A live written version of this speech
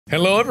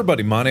Hello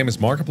everybody, my name is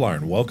Markiplier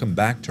and welcome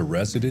back to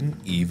Resident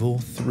Evil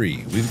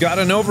 3. We've got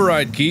an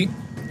override key,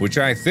 which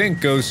I think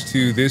goes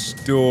to this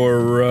door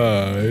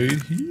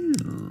right here.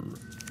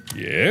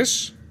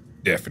 Yes?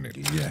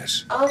 Definitely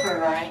yes.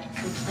 Override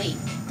complete.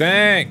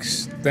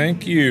 Thanks.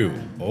 Thank you.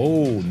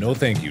 Oh, no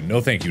thank you,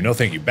 no thank you, no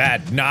thank you.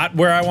 Bad. Not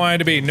where I wanted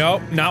to be.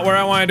 Nope, not where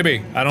I wanted to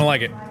be. I don't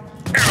like it.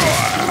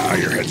 Ah,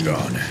 your head's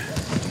gone.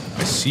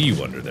 I see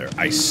you under there.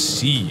 I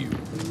see you.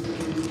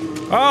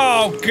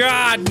 Oh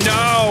god,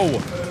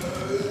 no!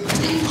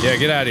 Yeah,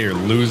 get out of here,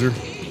 loser.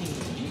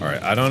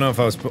 Alright, I don't know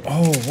if I was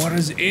oh, what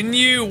is in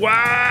you?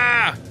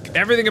 Wow!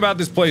 Everything about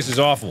this place is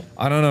awful.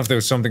 I don't know if there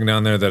was something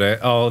down there that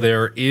oh,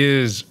 there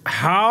is.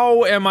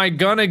 How am I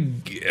gonna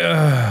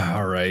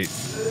alright.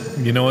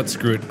 You know what?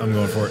 Screw it. I'm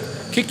going for it.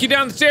 Kick you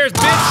down the stairs,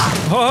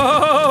 bitch!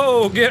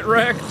 Oh, get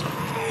wrecked.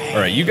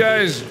 Alright, you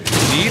guys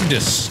need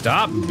to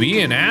stop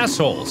being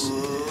assholes.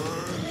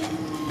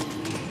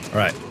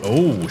 Alright.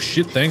 Oh,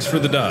 shit, thanks for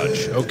the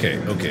dodge. Okay,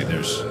 okay,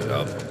 there's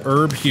a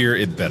herb here.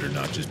 It better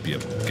not just be a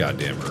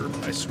goddamn herb,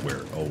 I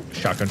swear. Oh,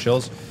 shotgun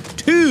shells.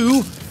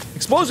 2!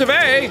 Explosive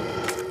A!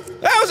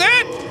 That was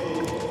it!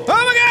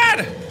 Oh my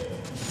god!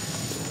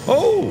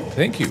 Oh,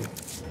 thank you.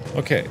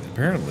 Okay,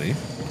 apparently,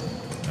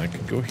 I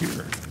can go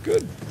here.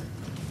 Good.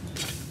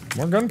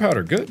 More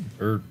gunpowder, good.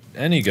 Or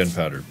any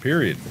gunpowder,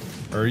 period.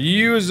 Are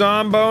you a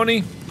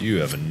zomboni? You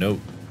have a note.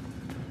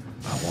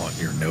 I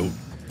want your note.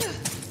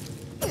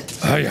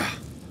 Ah, yeah.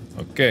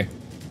 Okay.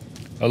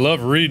 I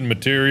love reading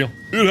material.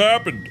 It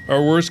happened.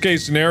 Our worst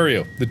case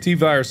scenario. The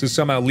T-virus has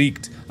somehow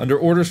leaked. Under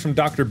orders from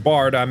Dr.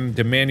 Bard, I'm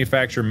to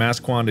manufacture mass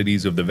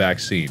quantities of the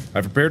vaccine.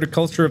 I've prepared a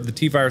culture of the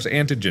T-virus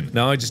antigen.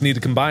 Now I just need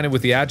to combine it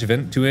with the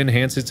adjuvant to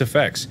enhance its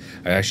effects.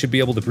 I should be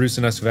able to produce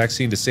enough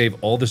vaccine to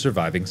save all the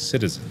surviving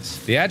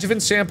citizens. The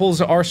adjuvant samples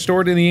are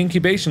stored in the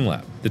incubation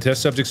lab. The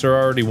test subjects are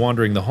already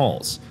wandering the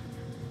halls.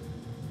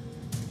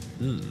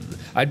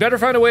 I'd better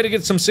find a way to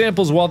get some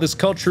samples while this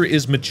culture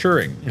is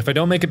maturing. If I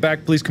don't make it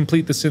back, please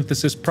complete the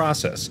synthesis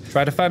process.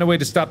 Try to find a way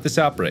to stop this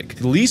outbreak.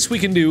 The least we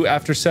can do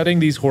after setting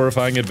these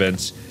horrifying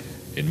events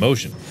in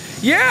motion.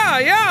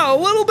 Yeah, a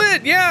little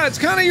bit. Yeah, it's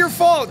kind of your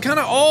fault. Kind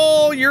of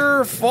all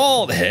your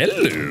fault.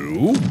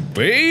 Hello,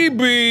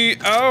 baby.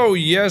 Oh,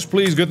 yes,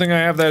 please. Good thing I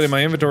have that in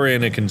my inventory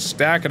and it can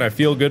stack and I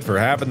feel good for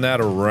having that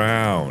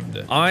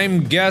around.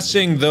 I'm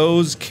guessing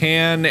those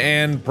can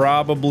and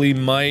probably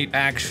might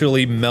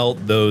actually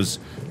melt those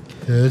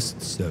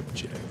test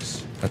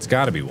subjects. That's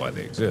gotta be why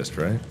they exist,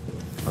 right?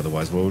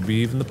 Otherwise, what would be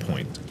even the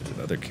point?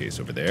 Another case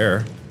over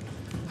there.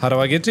 How do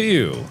I get to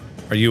you?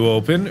 Are you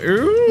open?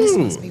 Ooh. This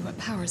must be what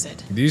powers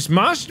it. This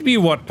must be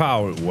what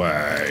power-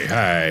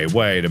 hey,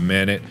 wait a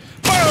minute.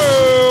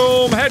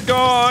 Boom! Head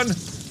gone!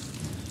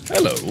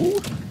 Hello.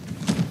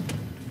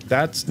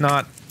 That's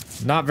not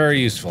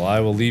very useful. I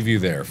will leave you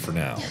there for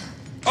now.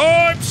 Oh,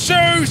 I'm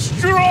so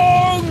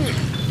strong!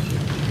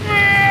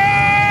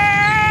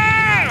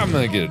 I'm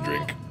gonna get a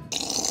drink.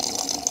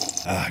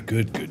 Ah,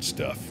 good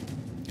stuff.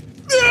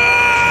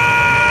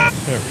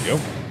 There we go.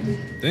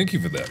 Thank you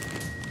for that.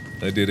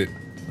 I did it.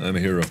 I'm a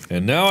hero.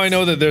 And now I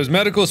know that there's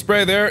medical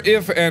spray there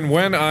if and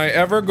when I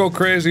ever go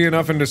crazy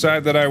enough and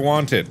decide that I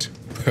want it.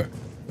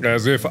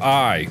 As if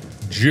I,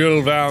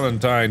 Jill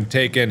Valentine,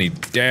 take any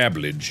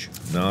dabblage.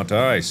 Not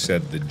I,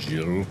 said the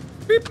Jill.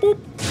 Beep boop.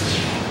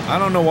 I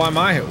don't know why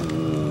my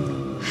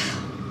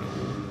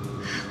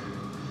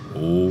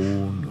oh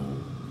no.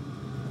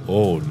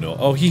 Oh no.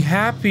 Oh, he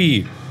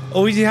happy.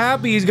 Oh, he's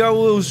happy. He's got a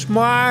little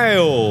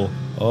smile.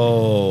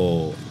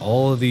 Oh,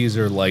 all of these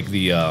are like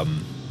the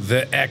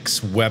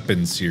X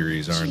weapon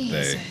series, aren't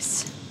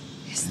Jesus.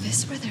 They? Is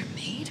this where they're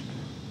made?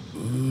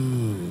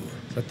 Ooh,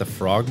 is that the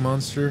frog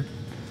monster?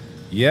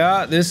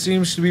 Yeah, this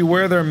seems to be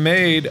where they're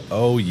made.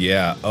 Oh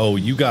yeah. Oh,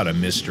 you got a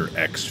Mr.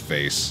 X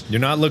face.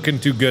 You're not looking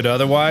too good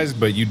otherwise,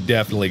 but you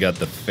definitely got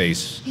the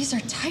face. These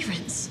are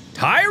tyrants.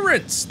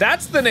 Tyrants!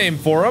 That's the name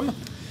for them.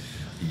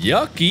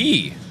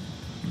 Yucky.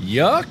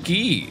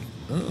 Yucky.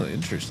 Oh,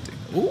 interesting.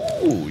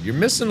 Ooh, you're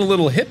missing a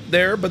little hip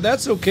there, but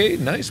that's okay.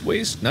 Nice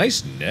waist,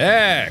 nice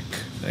neck.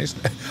 Nice.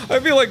 I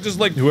feel like just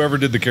like whoever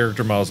did the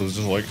character models was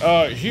just like,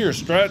 here,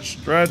 stretch,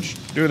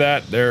 do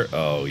that, there.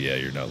 Oh yeah,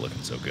 you're not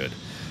looking so good.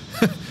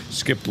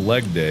 Skipped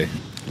leg day.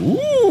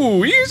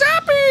 Ooh, he's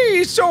happy!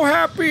 He's so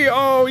happy!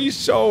 Oh, he's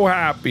so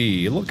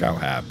happy. Look how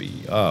happy.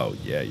 Oh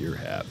yeah, you're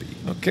happy.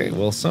 Okay,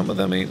 well some of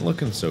them ain't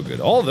looking so good.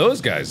 All those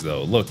guys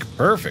though look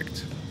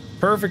perfect.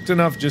 Perfect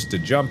enough just to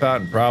jump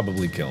out and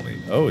probably kill me.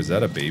 Oh, is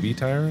that a baby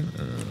tyrant?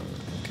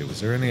 Okay, was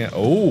there any-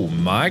 oh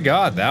my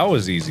god, that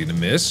was easy to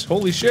miss.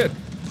 Holy shit.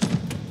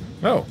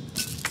 Oh,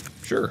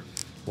 sure.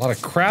 A lot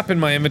of crap in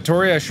my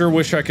inventory. I sure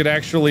wish I could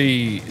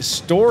actually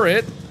store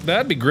it.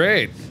 That'd be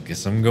great.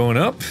 Guess I'm going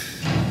up.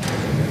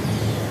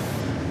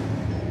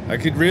 I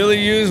could really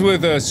use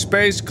with a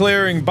space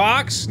clearing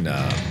box. No,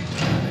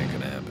 that ain't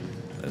gonna happen.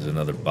 There's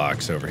another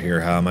box over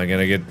here. How am I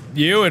gonna get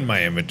you in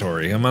my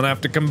inventory? I'm gonna have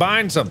to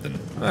combine something.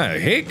 I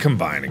hate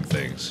combining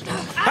things.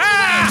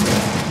 Ah!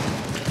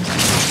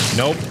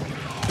 Nope.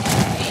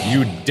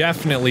 You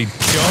definitely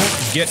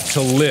don't get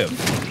to live.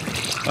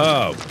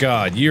 Oh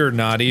god, you're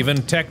not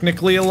even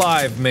technically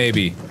alive,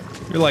 maybe.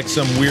 You're like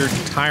some weird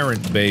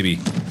tyrant baby.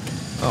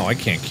 Oh, I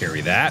can't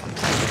carry that.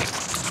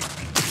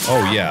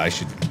 Oh yeah, I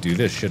should do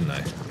this, shouldn't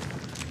I?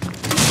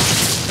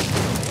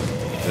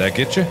 Did that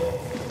get you?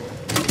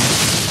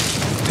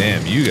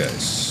 Damn, you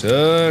guys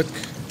suck.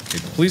 Okay,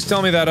 please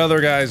tell me that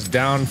other guy's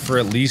down for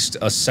at least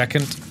a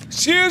second.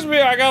 Excuse me,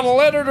 I got a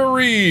letter to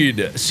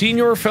read.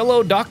 Senior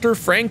fellow Dr.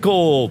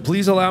 Frankel,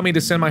 please allow me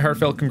to send my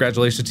heartfelt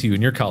congratulations to you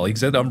and your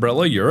colleagues at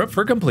Umbrella Europe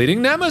for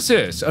completing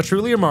Nemesis, a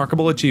truly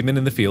remarkable achievement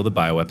in the field of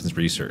bioweapons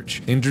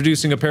research.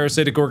 Introducing a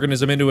parasitic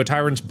organism into a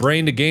tyrant's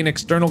brain to gain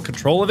external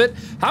control of it?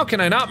 How can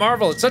I not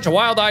marvel at such a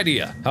wild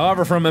idea?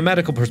 However, from a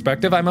medical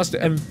perspective, I must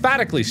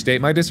emphatically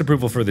state my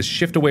disapproval for this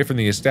shift away from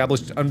the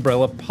established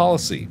Umbrella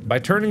policy. By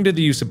turning to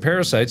the use of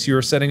parasites, you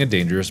are setting a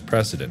dangerous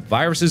precedent.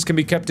 Viruses can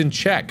be kept in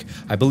check.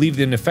 I believe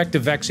an effective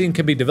vaccine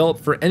can be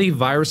developed for any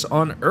virus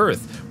on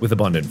Earth, with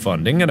abundant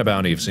funding and a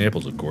bounty of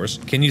samples, of course.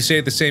 Can you say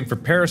the same for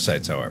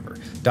parasites, however?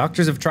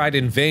 Doctors have tried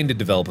in vain to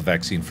develop a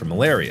vaccine for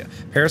malaria.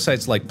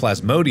 Parasites like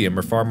Plasmodium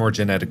are far more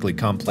genetically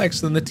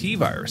complex than the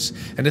T-virus,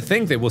 and to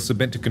think they will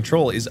submit to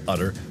control is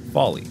utter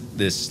folly.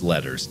 This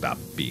letter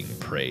stopped being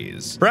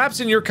praise. Perhaps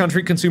in your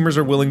country, consumers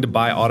are willing to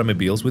buy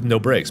automobiles with no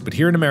brakes, but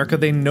here in America,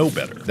 they know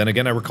better. Then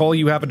again, I recall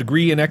you have a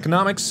degree in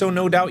economics, so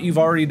no doubt you've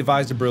already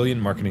devised a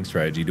brilliant marketing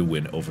strategy to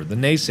win over the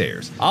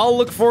naysayers. I'll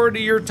look forward to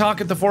your talk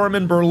at the forum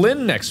in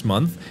Berlin next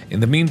month. In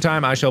the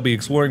meantime, I shall be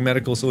exploring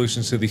medical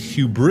solutions to the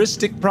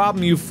hubristic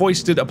problem you've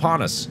foisted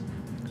upon us.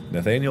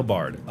 Nathaniel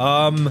Bard.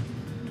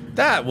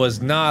 That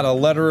was not a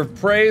letter of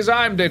praise.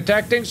 I'm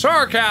detecting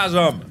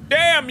sarcasm.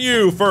 Damn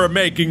you for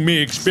making me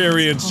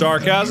experience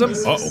sarcasm.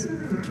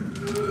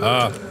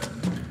 Uh-oh.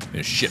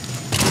 Shit.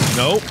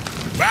 Nope.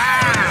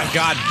 Ah,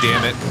 god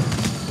damn it.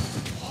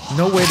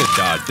 No way to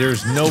dodge.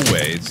 There's no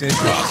way. It's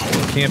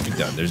impossible. It can't be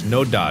done. There's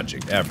no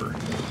dodging, ever.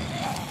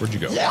 Where'd you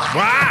go?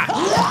 Ah!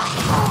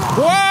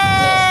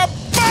 Whoa!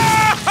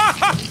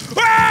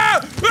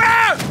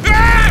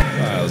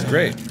 That was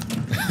great.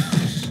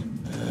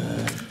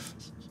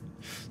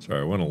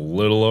 Sorry, I went a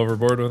little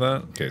overboard with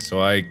that. Okay,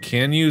 so I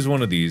can use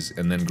one of these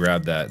and then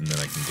grab that and then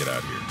I can get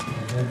out here.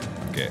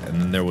 Okay, and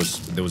then there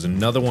was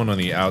another one on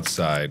the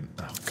outside.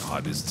 Oh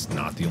god, this is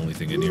not the only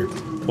thing in here.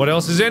 What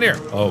else is in here?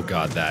 Oh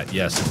god, that.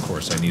 Yes, of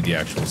course, I need the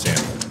actual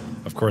sample.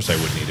 Of course I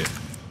would need it.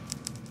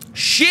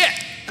 Shit!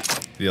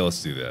 Yeah,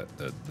 let's do that.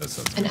 That's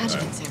an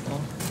adjuvant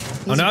sample.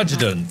 An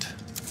adjuvant.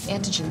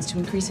 Antigens to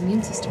increase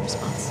immune system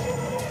response.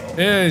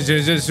 Yeah,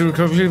 just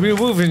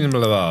moving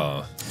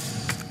blah.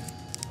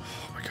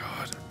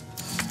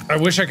 I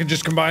wish I could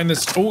just combine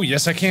this. Oh,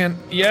 yes, I can.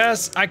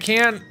 Yes, I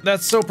can.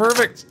 That's so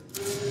perfect.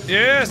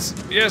 Yes,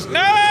 yes. No, go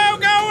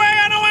away.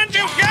 I don't want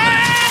you. Go!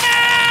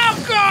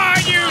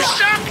 God, you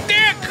suck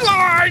dick.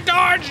 I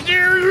dodged you.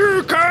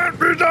 You can't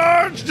be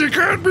dodged. You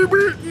can't be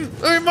beaten.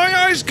 My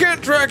eyes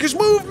can't track his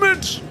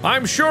movements.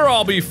 I'm sure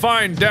I'll be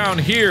fine down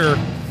here.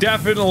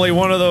 Definitely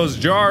one of those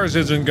jars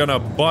isn't gonna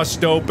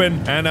bust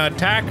open and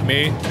attack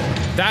me.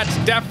 That's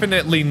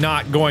definitely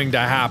not going to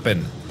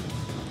happen.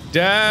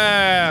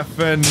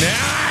 Definitely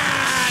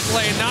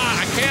not.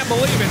 I can't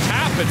believe it's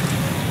happened.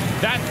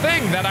 That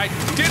thing that I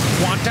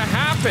didn't want to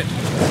happen.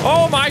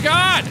 Oh my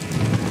god!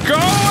 Go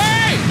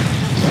away!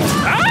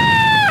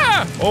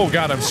 Ah! Oh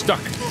god, I'm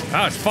stuck.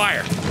 Ah, it's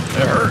fire.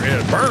 It hurt.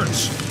 It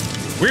burns.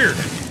 Weird.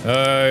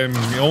 I'm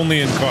only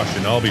in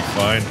caution. I'll be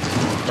fine.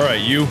 All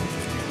right, you.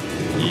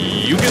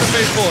 You get a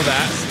face full of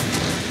that.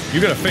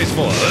 You get a face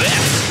full of this.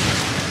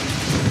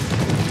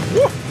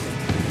 Woo!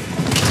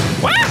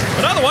 What?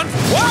 Another one?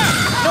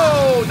 What?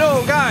 No,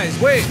 no, guys,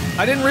 wait.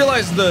 I didn't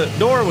realize the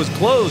door was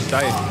closed.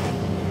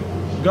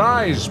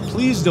 Guys,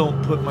 please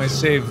don't put my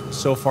save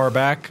so far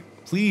back.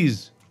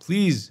 Please,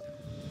 please.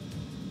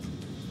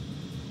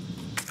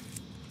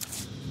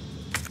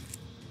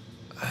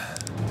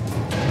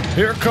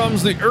 Here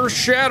comes the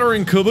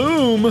earth-shattering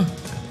kaboom.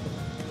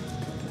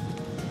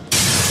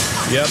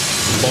 Yep,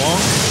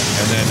 bonk.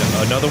 And then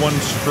another one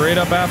straight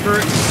up after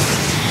it.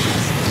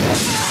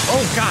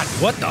 Oh god,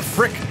 what the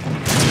frick?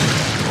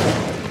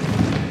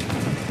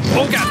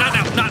 Oh god, not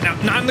now, not now,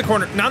 not in the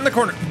corner, not in the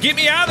corner. Get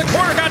me out of the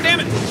corner, god damn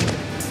it!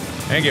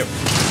 Thank you.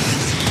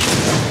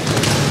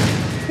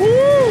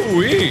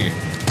 Woo-wee.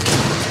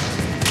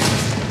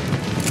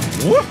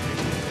 Whoop!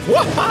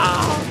 Whoop!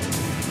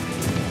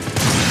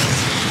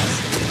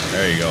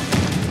 There you go.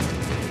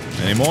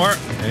 Any more?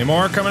 Any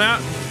more coming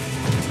out?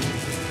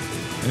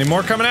 Any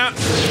more coming out?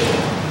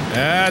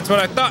 That's what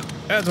I thought.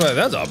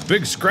 That's a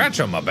big scratch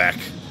on my back.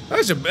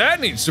 That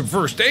needs some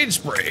first aid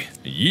spray.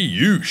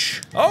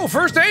 Yeesh. Oh,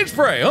 first aid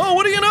spray. Oh,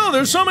 what do you know?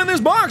 There's some in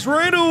this box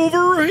right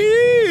over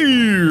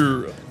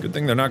here. Good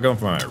thing they're not going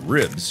for my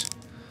ribs.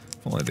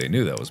 If only they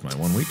knew that was my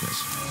one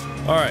weakness.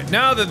 All right,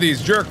 now that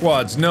these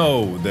jerkwads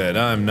know that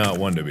I'm not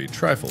one to be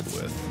trifled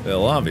with,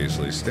 they'll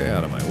obviously stay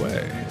out of my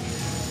way.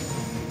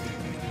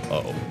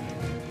 Uh-oh.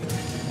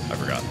 I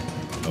forgot.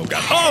 Oh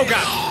god. Oh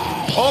god!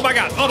 Oh my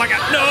god! Oh my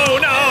god! No,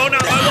 no, no!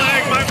 My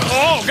leg!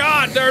 Oh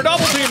god! They're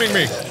double teaming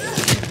me!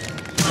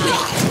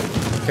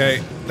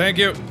 Okay, thank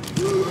you.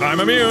 I'm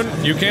immune.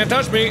 You can't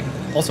touch me.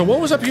 Also, what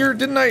was up here?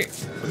 Didn't I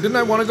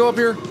want to go up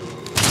here?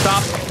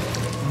 Stop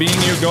being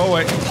you. Go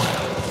away.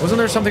 Wasn't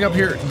there something up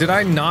here? Did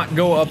I not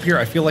go up here?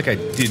 I feel like I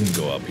didn't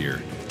go up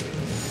here.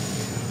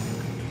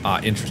 Ah,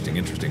 interesting.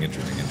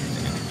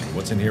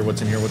 What's in here?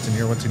 What's in here?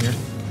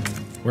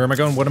 Where am I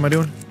going? What am I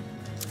doing?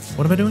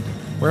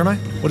 Where am I?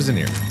 What is in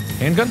here?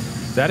 Handgun?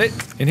 Is that it?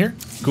 In here?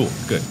 Cool.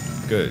 Good.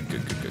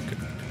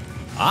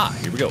 Ah,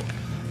 here we go.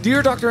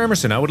 Dear Dr.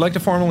 Emerson, I would like to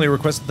formally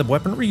request that the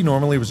weaponry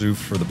normally reserved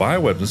for the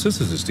Bioweapons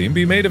Synthesis team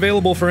be made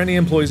available for any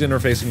employees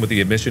interfacing with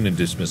the admission and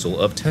dismissal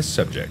of test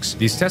subjects.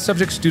 These test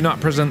subjects do not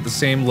present the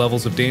same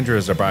levels of danger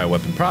as our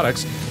bioweapon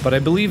products, but I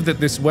believe that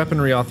this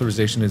weaponry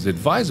authorization is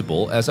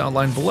advisable as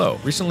outlined below.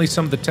 Recently,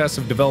 some of the tests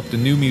have developed a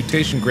new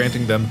mutation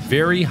granting them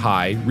very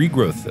high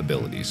regrowth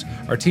abilities.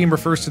 Our team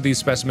refers to these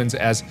specimens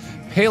as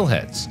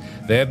paleheads.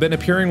 They have been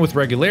appearing with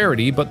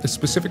regularity, but the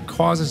specific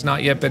cause has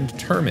not yet been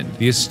determined.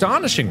 The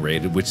astonishing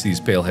rate at which these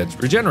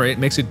paleheads regenerate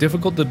makes it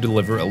difficult to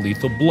deliver a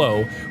lethal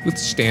blow with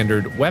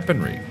standard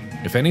weaponry.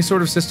 If any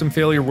sort of system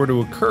failure were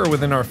to occur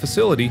within our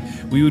facility,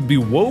 we would be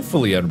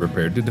woefully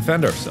unprepared to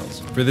defend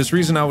ourselves. For this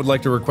reason, I would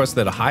like to request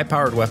that a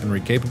high-powered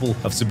weaponry capable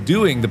of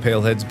subduing the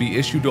paleheads be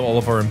issued to all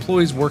of our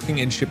employees working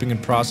in shipping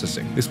and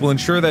processing. This will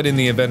ensure that in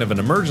the event of an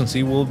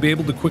emergency, we'll be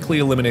able to quickly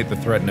eliminate the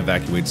threat and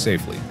evacuate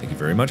safely. Thank you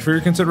very much for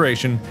your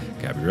consideration,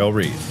 Gabrielle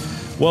Reed.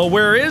 Well,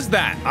 where is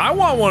that? I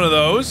want one of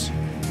those.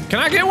 Can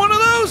I get one of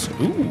those?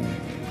 Ooh,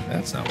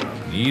 that's not what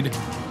I need.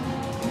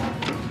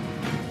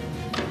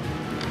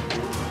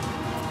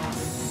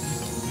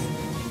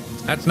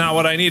 That's not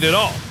what I need at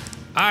all.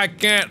 I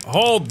can't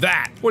hold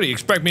that. What do you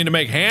expect me to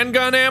make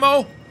handgun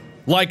ammo?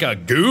 Like a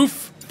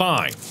goof?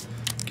 Fine.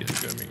 Give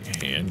me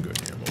handgun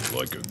ammo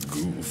like a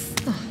goof.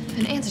 Oh,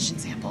 an antigen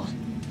sample.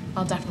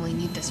 I'll definitely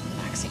need this for the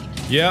vaccine.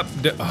 Yep.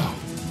 Oh,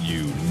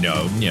 you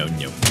no.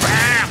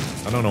 Bam!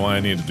 I don't know why I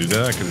need to do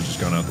that. I could have just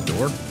gone out the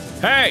door.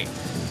 Hey!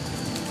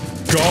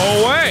 Go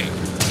away!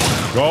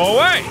 Go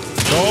away!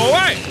 Go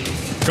away!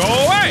 Go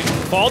away!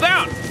 Fall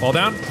down! Fall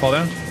down! Fall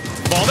down!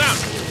 Fall down!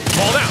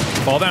 Fall down!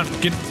 Fall down!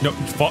 Get no!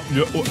 Fall!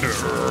 No,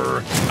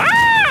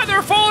 ah!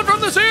 They're falling from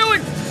the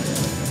ceiling!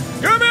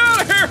 Get me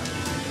out of here!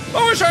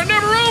 I wish I'd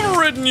never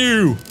overridden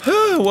you!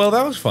 Well,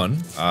 that was fun.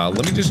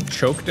 Let me just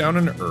choke down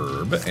an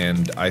herb,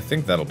 and I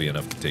think that'll be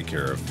enough to take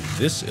care of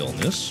this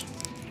illness.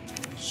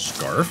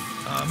 Scarf.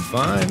 I'm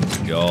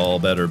fine. Y'all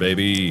better,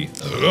 baby.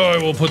 I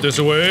will put this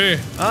away.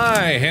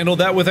 I handled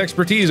that with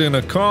expertise and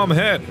a calm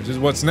head, which is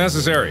what's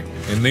necessary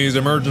in these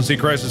emergency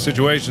crisis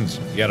situations.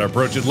 You gotta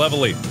approach it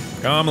levelly,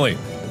 calmly,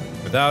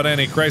 without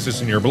any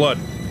crisis in your blood.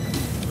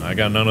 I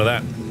got none of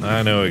that.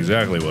 I know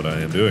exactly what I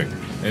am doing.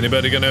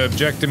 Anybody gonna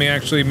object to me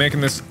actually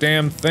making this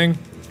damn thing?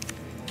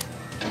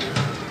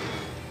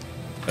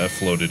 That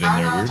floated in there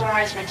weird.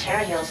 Unauthorized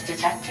materials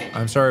detected.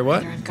 I'm sorry,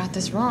 what? Either I've got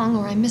this wrong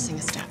or I'm missing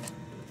a step.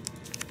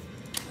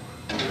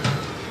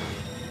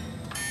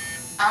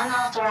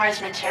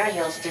 Unauthorized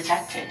materials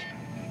detected.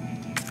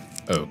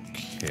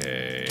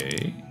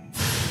 Okay.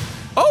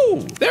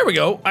 Oh, there we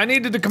go. I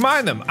needed to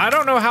combine them. I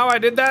don't know how I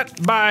did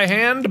that by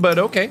hand, but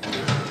okay.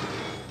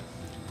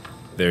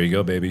 There you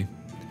go, baby.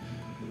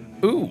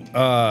 Ooh,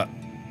 oh.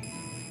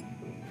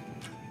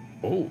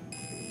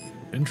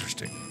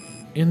 Interesting.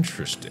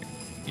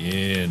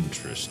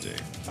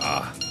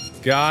 Ah,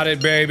 got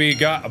it, baby.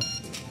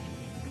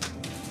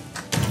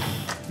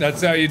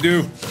 That's how you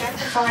do.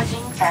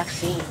 Synthesizing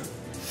vaccine.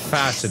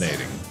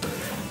 Fascinating.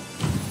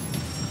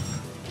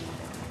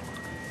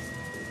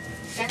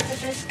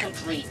 Synthesis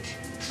complete.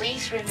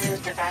 Please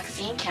remove the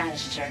vaccine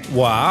canister.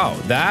 Wow,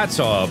 that's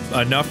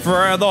enough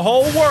for the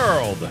whole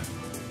world.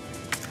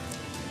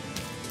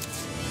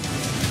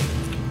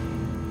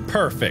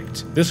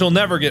 Perfect. This will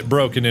never get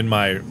broken in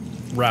my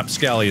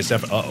rapscallious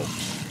effort. Uh-oh.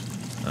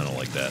 I don't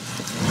like that.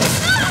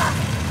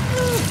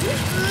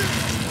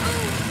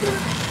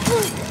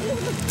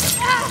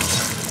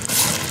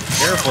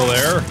 Careful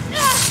there.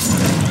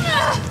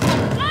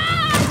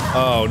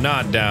 Oh,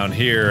 not down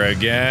here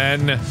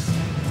again.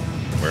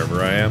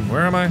 Wherever I am.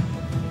 Where am I?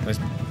 Nice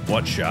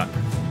butt shot.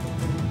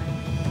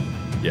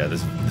 Yeah,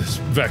 this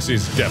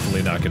vaccine's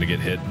definitely not gonna get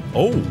hit.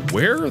 Oh,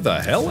 where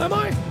the hell am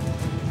I?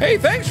 Hey,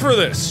 thanks for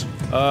this!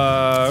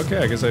 Okay,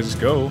 I guess I just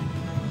go.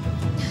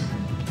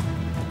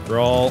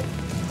 Crawl.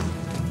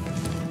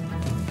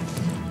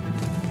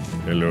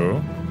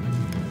 Hello?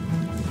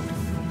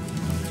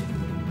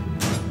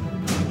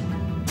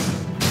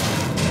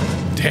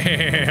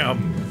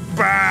 Damn!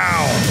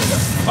 Bow!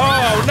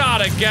 Oh,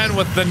 not again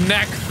with the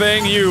neck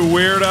thing, you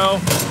weirdo!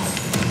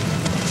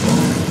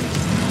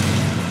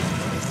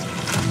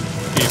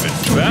 Even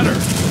better.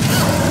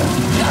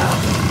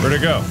 Where'd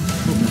it go?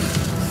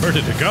 Where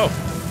did it go?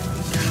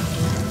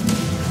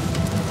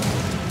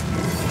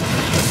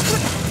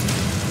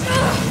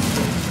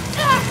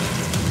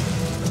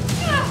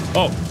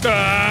 Oh,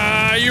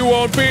 you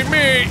won't beat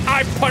me!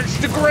 I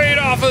punched the grate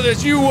off of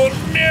this! You will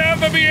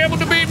never be able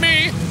to beat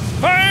me!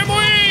 I'm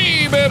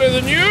way better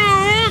than you!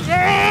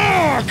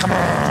 Oh, come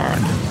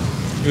on!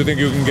 You think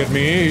you can get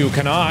me? You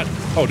cannot.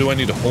 Oh, do I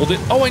need to hold it?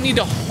 Oh, I need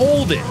to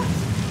hold it!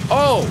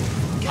 Oh,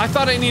 I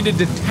thought I needed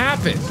to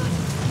tap it.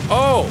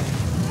 Oh,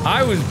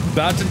 I was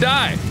about to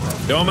die.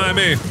 Don't mind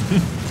me.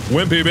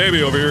 Wimpy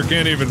baby over here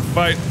can't even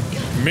fight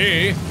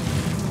me.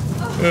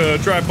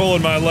 Try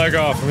pulling my leg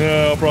off.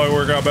 Yeah, it'll probably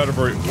work out better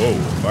for you. Whoa,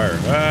 fire.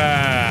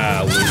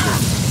 Ah,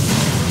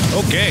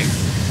 loser. Okay,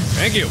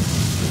 thank you.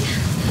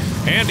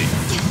 Handy.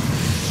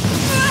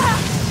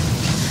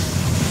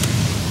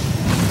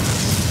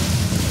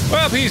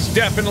 Well, he's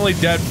definitely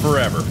dead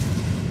forever.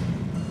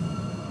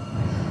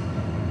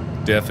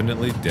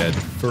 Definitely dead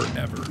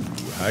forever.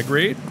 Ooh, high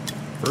grade?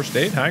 First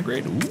aid, high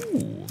grade?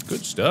 Ooh,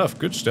 good stuff,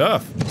 good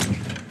stuff.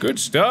 Good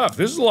stuff.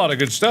 This is a lot of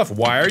good stuff.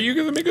 Why are you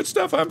giving me good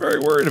stuff? I'm very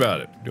worried about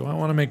it. Do I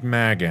want to make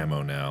mag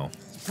ammo now?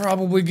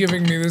 Probably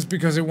giving me this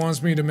because it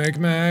wants me to make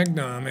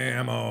magnum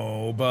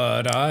ammo,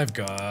 but I've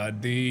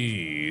got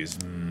these.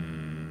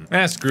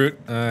 Ah, screw it.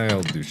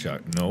 I'll do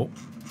shot. Nope.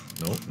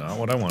 Nope, not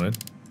what I wanted.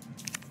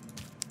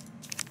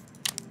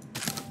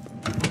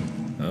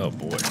 Oh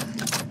boy.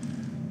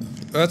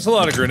 That's a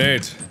lot of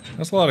grenades.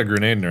 That's a lot of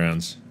grenade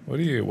rounds. What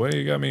do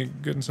you got me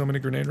getting so many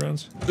grenade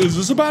rounds? Is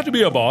this about to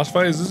be a boss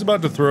fight? Is this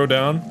about to throw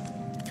down,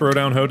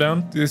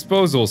 hoedown?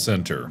 Disposal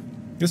center.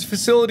 This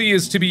facility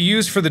is to be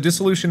used for the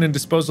dissolution and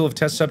disposal of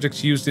test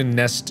subjects used in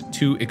Nest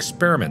 2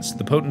 experiments.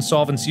 The potent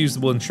solvents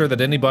used will ensure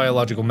that any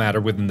biological matter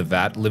within the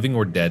vat, living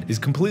or dead, is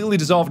completely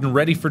dissolved and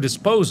ready for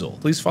disposal.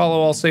 Please follow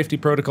all safety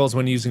protocols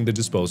when using the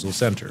disposal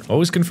center.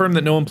 Always confirm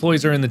that no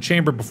employees are in the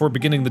chamber before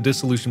beginning the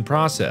dissolution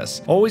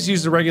process. Always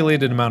use a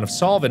regulated amount of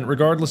solvent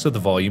regardless of the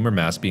volume or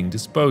mass being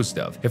disposed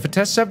of. If a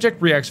test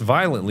subject reacts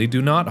violently,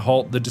 do not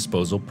halt the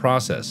disposal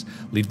process.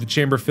 Leave the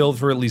chamber filled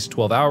for at least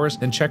 12 hours,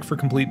 then check for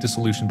complete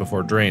dissolution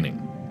before draining.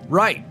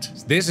 Right.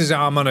 This is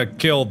how I'm gonna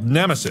kill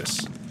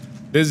Nemesis.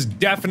 This is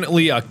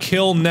definitely a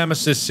kill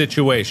Nemesis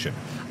situation.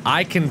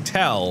 I can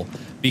tell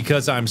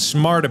because I'm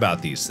smart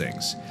about these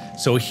things.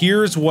 So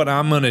here's what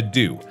I'm gonna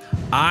do.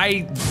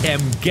 I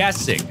am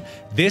guessing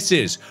this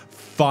is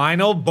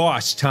final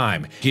boss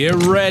time. Get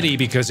ready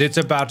because it's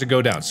about to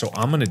go down. So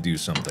I'm gonna do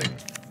something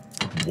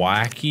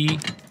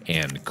wacky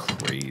and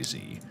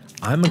crazy.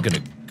 I'm gonna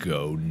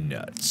go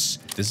nuts.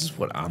 This is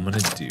what I'm gonna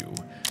do.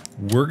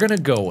 We're gonna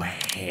go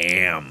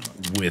ham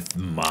with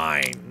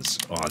mines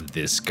on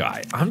this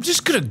guy. I'm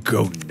just gonna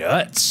go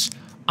nuts.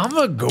 I'm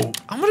gonna go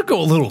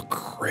a little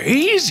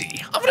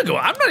crazy. I'm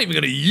not even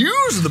gonna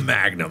use the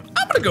Magnum.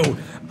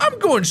 I'm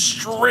going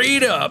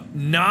straight up,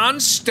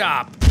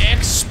 non-stop,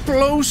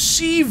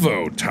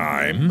 explosivo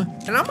time.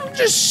 And I'm gonna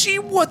just see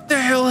what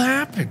the hell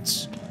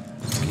happens.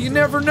 You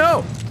never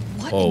know.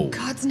 What in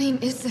God's name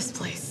is this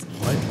place?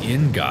 What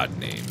in God's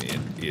name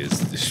is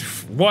this?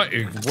 What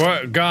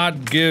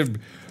God give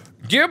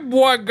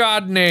what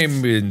God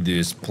name in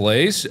this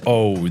place?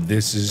 Oh,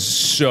 this is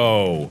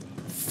so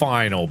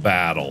final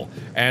battle.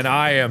 And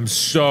I am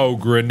so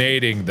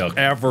grenading the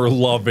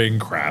ever-loving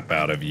crap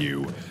out of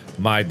you.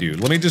 My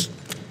dude. Let me just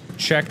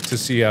check to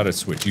see how to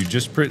switch. You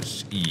just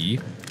press E.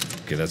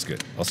 Okay, that's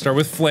good. I'll start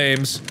with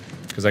flames,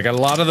 because I got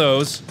a lot of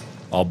those.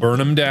 I'll burn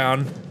them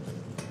down.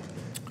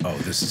 Oh,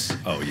 this is...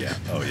 Oh, yeah.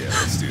 Oh, yeah.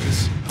 Let's do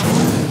this.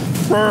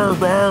 Burr,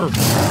 burr.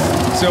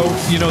 So,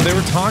 you know, they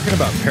were talking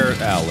about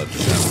parrot owl at the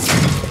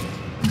time.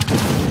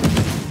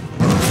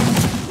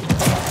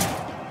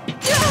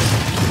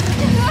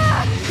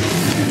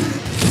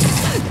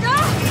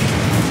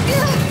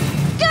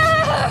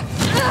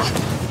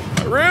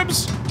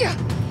 Ribs?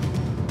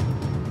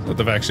 With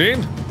the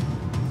vaccine?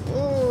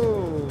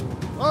 Oh,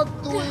 what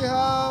do we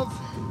have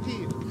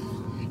here?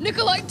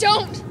 Nikolai,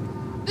 don't!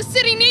 The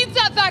city needs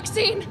that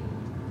vaccine!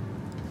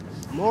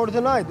 More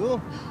than I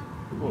do.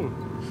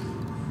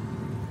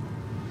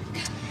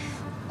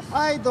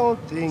 I don't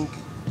think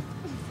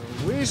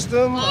the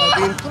wisdom I've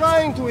been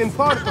trying to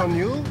impart on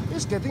you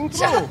is getting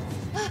through.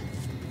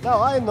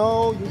 Now I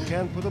know you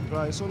can't put a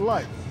price on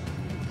life.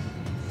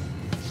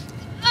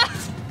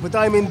 But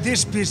I'm in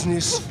this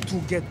business to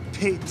get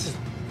paid.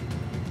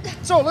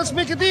 So let's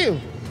make a deal.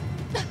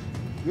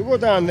 You go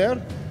down there,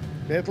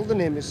 battle the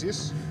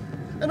Nemesis,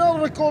 and I'll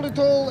recall it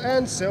all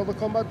and sell the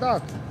combat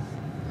data.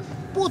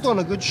 Put on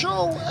a good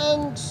show,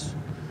 and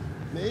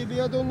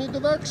maybe I don't need the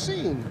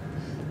vaccine.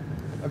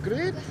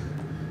 Agreed?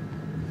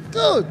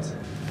 Good.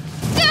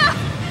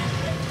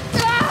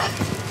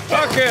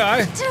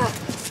 Okay,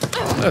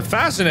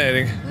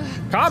 fascinating.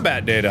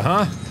 Combat data,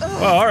 huh?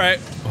 Well, all right.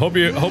 Hope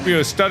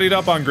you studied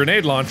up on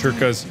grenade launcher,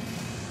 because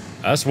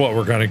that's what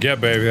we're gonna get,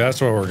 baby.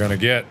 That's what we're gonna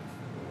get.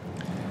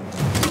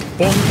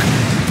 Bonk.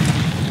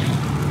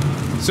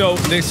 So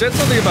they said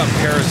something about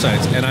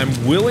parasites, and I'm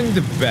willing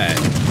to bet.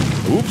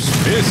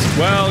 Oops, missed.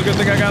 Well, good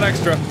thing I got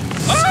extra.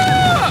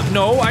 Ah!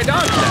 No, I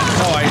dodged that.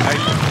 Oh,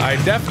 I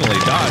definitely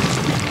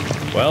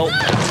dodged. Well,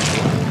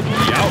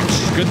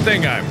 ouch. Good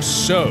thing I'm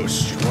so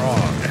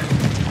strong.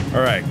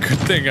 All right, good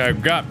thing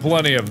I've got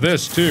plenty of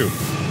this too.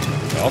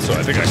 Also,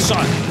 I think I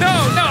saw it. No,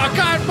 I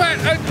can't.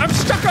 I'm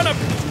stuck on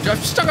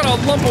a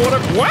lump of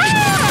whatever. Wow!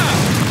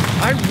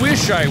 I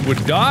wish I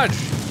would dodge.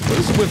 What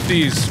is it with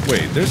these?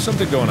 Wait, there's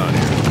something going on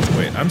here.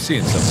 Wait, I'm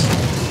seeing something.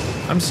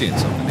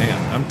 Hang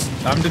on,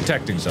 I'm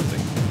detecting something.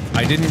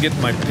 I didn't get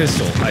my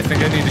pistol. I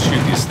think I need to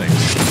shoot these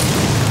things.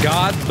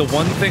 God, the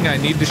one thing I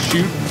need to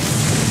shoot.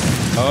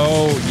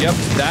 Oh, yep,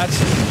 that's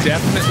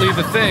definitely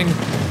the thing.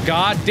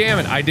 God damn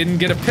it, I didn't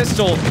get a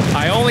pistol.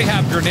 I only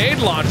have grenade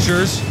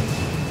launchers.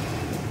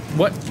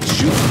 What?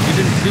 Shoot, you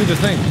didn't do the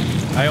thing.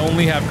 I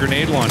only have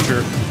grenade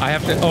launcher. I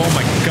have to, oh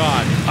my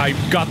god. I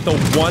got the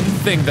one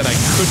thing that I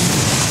couldn't.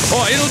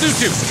 Oh, it'll do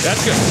too.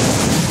 That's good.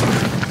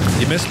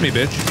 You missed me,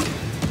 bitch.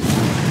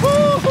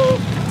 Woohoo!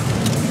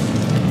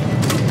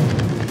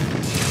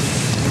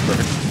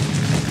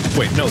 Perfect.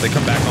 Wait, no, they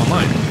come back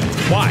online.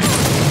 Why?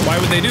 Why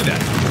would they do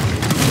that?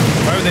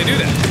 Why would they do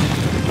that?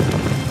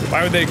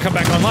 Why would they come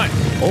back online?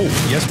 Oh,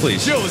 yes,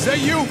 please. Jill, is that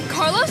you?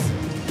 Carlos?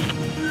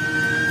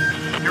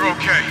 You're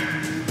okay.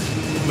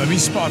 Let me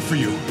spot for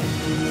you.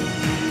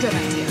 Good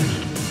idea.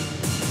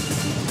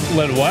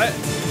 Let what?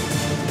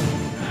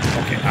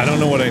 Okay, I don't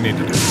know what I need to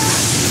do. Ooh,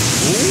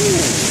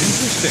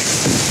 interesting.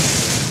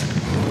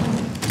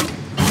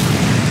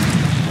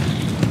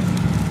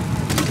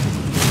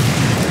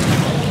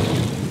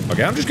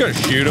 Okay, I'm just gonna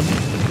shoot him.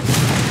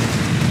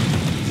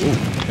 Ooh,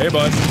 hey,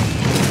 bud.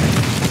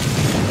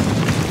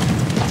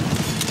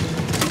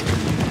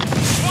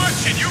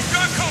 Watch it, you've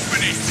got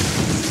company.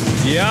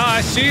 Yeah,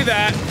 I see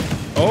that.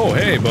 Oh,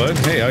 hey, bud.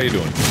 Hey, how you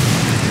doing?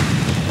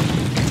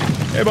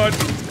 Hey, bud.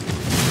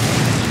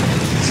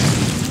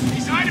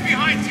 He's hiding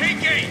behind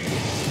tank 8.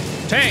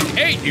 Tank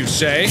 8, you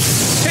say?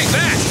 Take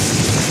that!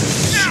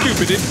 Now,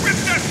 Stupid it. rip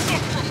that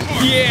fucker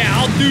apart. Yeah,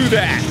 I'll do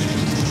that.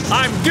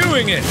 I'm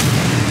doing it.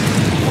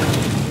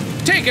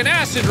 Take an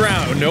acid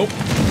round. Nope.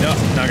 No,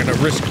 not gonna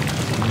risk it.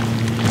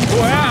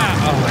 Wow.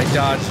 Oh, I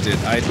dodged it.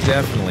 I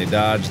definitely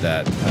dodged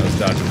that. I was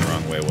dodging the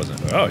wrong way,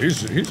 wasn't I? Oh,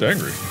 he's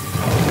angry.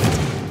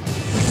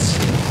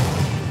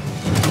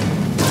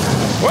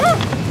 Whoa!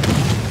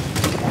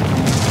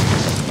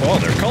 Oh,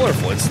 they're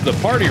colorful. It's the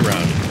party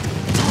round.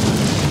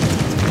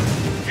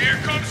 Here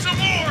comes some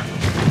more.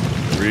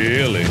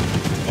 Really?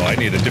 Oh, I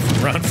need a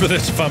different round for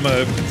this if I'm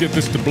gonna get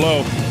this to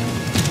blow.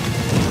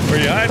 Where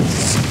you hiding?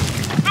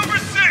 Number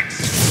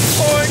 6.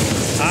 Boing.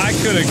 I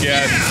could have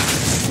guessed.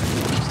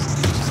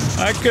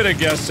 Yeah. I could have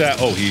guessed that.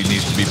 Oh, he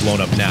needs to be blown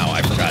up now.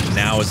 I forgot.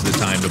 Now is the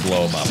time to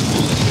blow him up.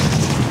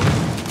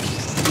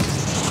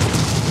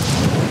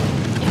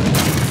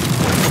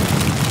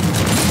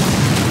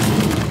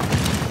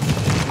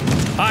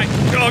 Hi.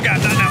 Oh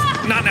god, not now.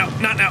 Not now.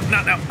 Not now.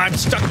 Not now. I'm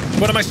stuck.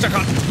 What am I stuck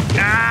on?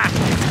 Ah!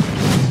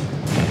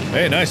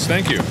 Hey, nice.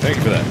 Thank you. Thank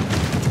you for that.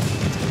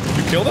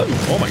 You killed him?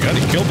 Oh my god,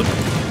 he killed him.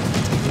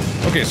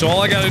 Okay, so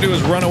all I gotta do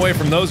is run away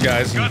from those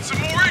guys. Got some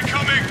more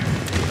incoming.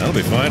 That'll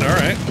be fine. All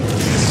right.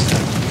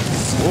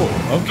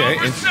 Oh, okay.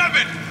 Number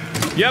 7.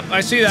 Yep,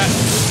 I see that.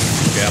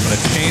 Okay, I'm gonna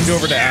change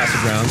over to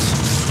acid rounds.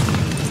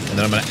 And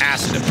then I'm gonna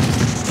acid him.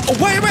 Oh,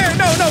 wait,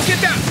 no,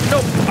 get down!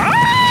 No!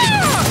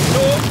 Ah!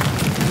 No!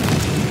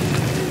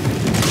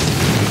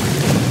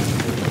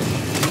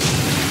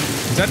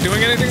 Is that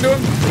doing anything to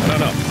him? I don't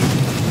know.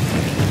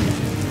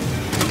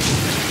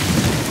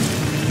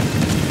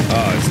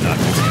 Oh, it's not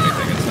doing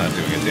anything. It's not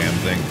doing a damn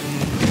thing.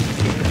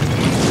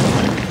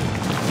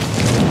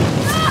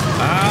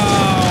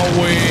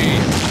 Owie!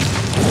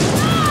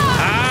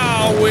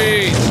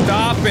 Owie!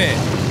 Stop it!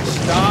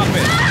 Stop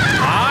it!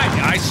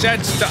 I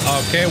said stop.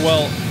 Okay,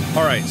 well,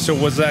 all right. So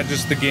was that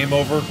just the game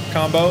over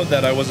combo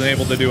that I wasn't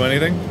able to do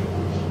anything?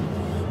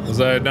 Was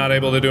I not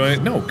able to do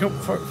anything? No, go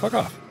fuck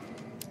off.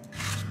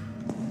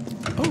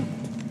 Oh,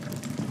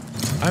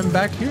 I'm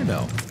back here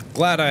now.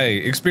 Glad I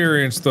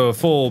experienced the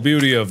full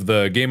beauty of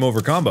the game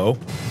over combo.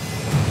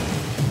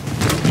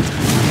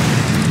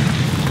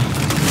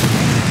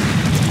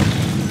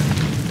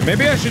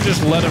 Maybe I should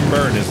just let him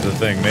burn is the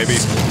thing.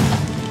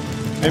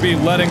 Maybe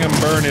letting him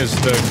burn is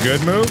the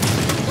good move?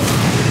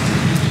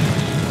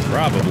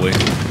 Probably.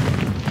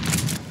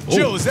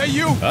 Jill, is that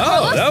you?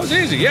 Oh, that was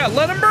easy. Yeah,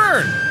 let him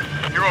burn.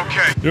 You're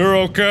okay. You're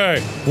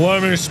okay.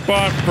 Let me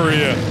spot for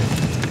you.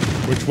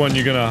 Which one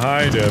you gonna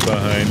hide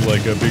behind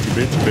like a big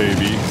bitch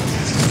baby?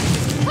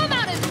 Come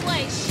out and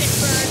play,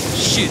 shitbird.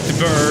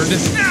 Shitbird.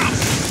 Now,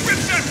 rip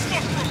that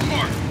fucker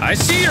apart. I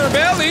see your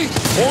belly.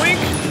 Boink.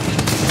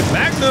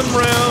 Magnum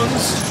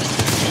rounds.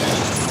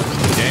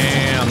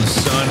 Damn,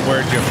 son,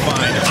 where'd you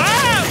find it?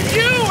 Ah,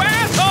 you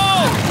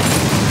asshole!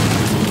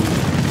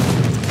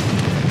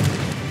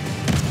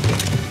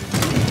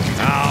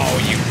 Oh,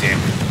 you dick.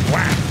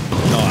 Wow.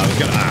 No, I was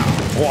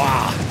gonna,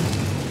 wow.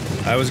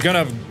 I was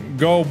gonna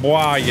go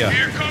boah ya.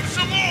 Here comes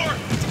some more.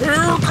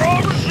 Here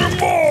comes some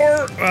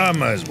more. I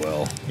might as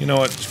well. You know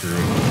what? Screw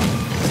it.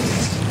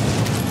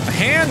 A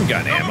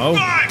handgun ammo.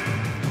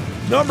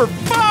 Number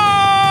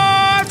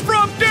 5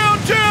 from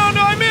downtown.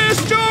 I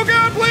missed. Oh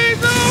God, please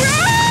no.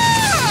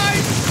 Ah! I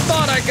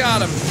thought I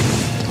got him.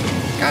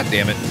 God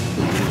damn it.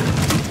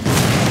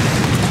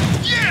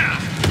 Yeah.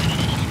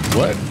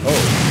 What?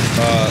 Oh.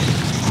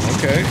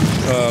 Okay.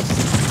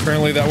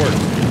 Apparently that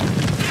worked.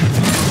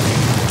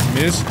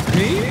 Missed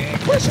me?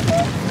 Question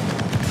mark?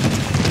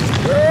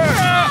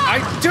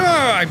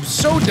 I'm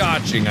so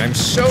dodging. I'm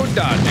so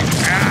dodging.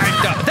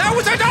 That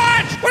was a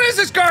dodge! What is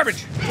this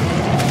garbage?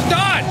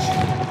 Dodge!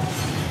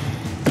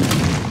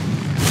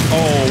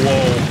 Oh,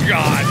 whoa,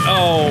 God.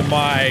 Oh,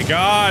 my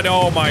God.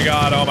 Oh, my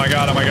God. Oh, my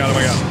God. Oh, my God. Oh,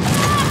 my God.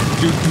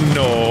 Dude,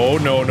 no,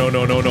 no, no,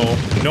 no, no, no.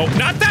 No,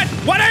 not that!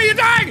 What are you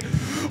doing?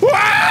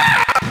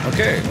 Ah!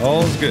 Okay,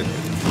 all is good.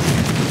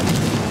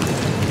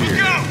 Look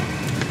out!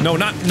 No,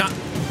 not.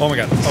 Oh, my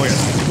God. Oh, my God.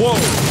 Whoa.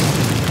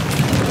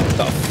 What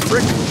the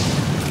frick?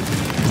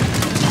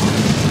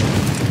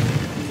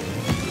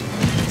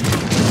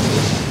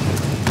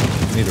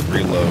 I need to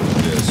reload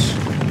this.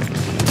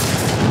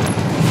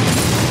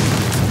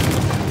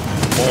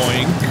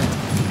 Boink.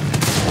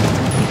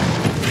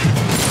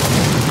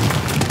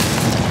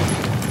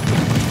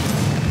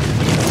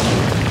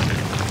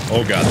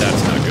 Oh god,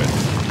 that's not good.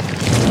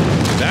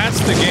 That's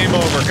the game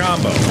over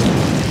combo.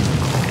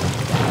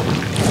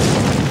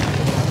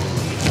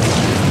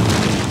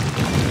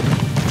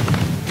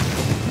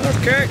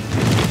 Okay.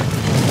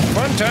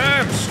 Fun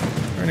times.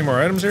 Are there any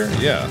more items here?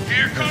 Yeah.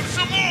 Here comes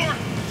some more!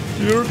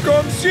 Here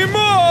comes some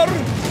more!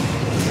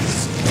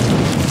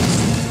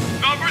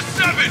 Number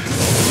 7!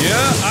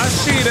 Yeah, I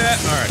see that.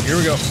 Alright, here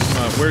we go.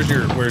 Where's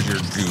your goosh?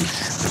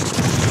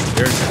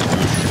 There's your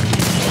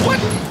goosh. What?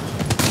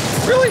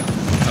 Really?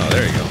 Oh,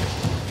 there you go.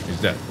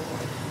 He's dead.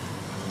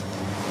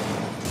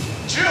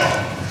 Jill!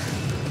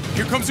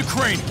 Here comes a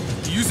crane.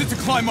 Use it to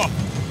climb up.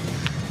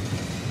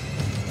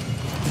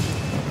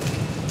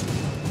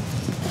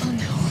 Oh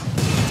no.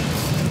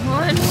 Come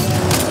on.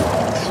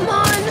 Come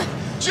on!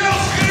 Jill,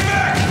 get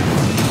back!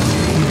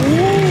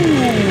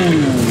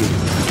 Ooh.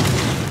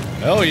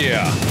 Hell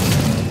yeah.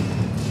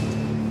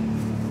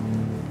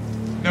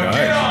 Now Nice.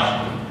 get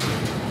on!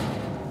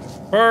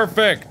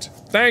 Perfect.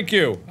 Thank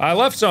you. I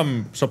left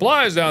some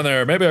supplies down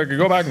there. Maybe I could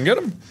go back and get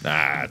them?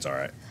 Nah, it's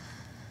alright.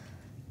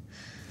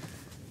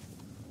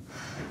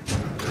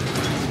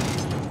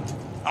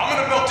 I'm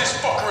gonna melt this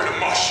fucker into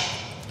mush.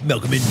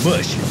 Melt him in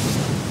mush.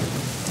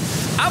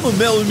 I'm gonna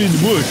melt him in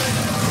mush.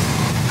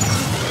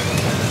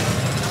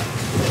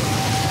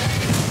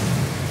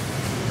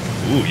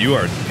 Ooh, you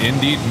are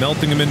indeed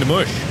melting him into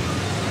mush.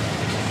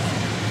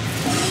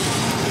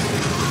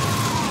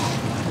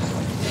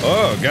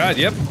 Oh god,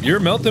 yep, you're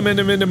melting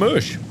him into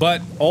mush.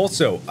 But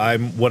also,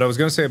 what I was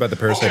gonna say about the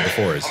parasite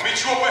before is I'll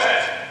meet you up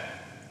ahead.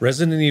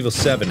 Resident Evil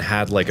 7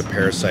 had like a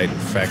parasite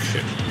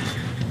infection.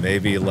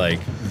 Maybe like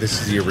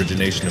this is the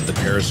origination of the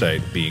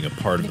parasite being a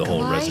part of the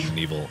whole Nikolai? Resident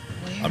Evil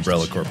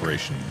Umbrella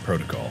Corporation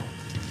protocol.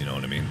 You know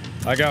what I mean?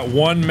 I got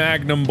one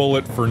magnum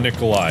bullet for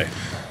Nikolai.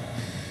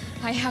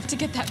 I have to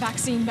get that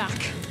vaccine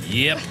back.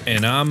 Yep,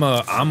 and I'm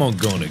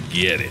gonna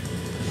get it.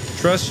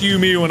 Trust you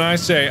me when I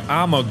say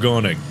I'm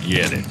gonna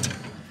get it.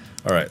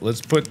 All right, let's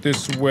put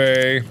this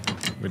away.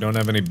 We don't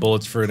have any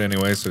bullets for it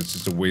anyway, so it's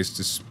just a waste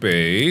of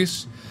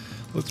space.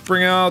 Let's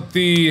bring out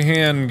the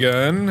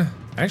handgun.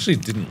 I actually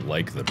didn't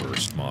like the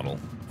burst model.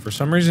 For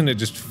some reason, it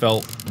just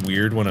felt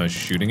weird when I was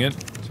shooting it.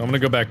 So I'm gonna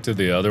go back to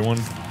the other one.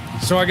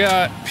 So I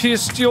got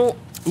pistol.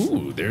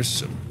 Ooh, there's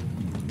some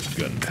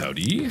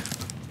gunpowder.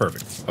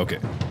 Perfect, okay.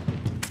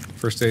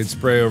 First aid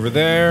spray over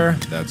there.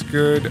 That's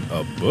good.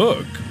 A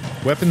book.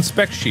 Weapon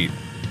spec sheet.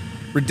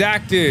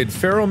 Redacted.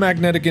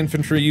 Ferromagnetic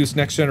infantry use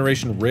next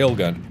generation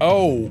railgun.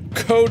 Oh,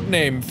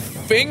 codename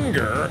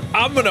Finger.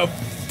 I'm gonna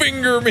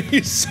finger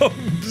me some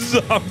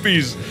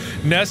zombies.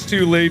 Nest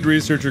 2 lead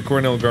researcher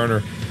Cornell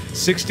Garner.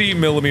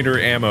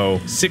 60mm ammo.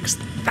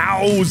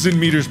 6,000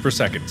 meters per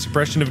second.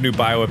 Suppression of new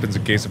bioweapons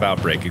in case of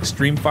outbreak.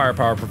 Extreme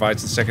firepower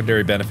provides the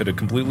secondary benefit of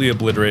completely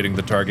obliterating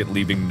the target,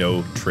 leaving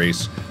no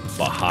trace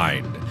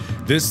behind.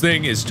 This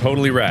thing is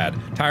totally rad.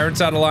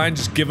 Tyrants out of line,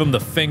 just give them the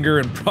finger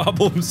and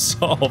problem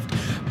solved.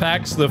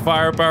 Packs the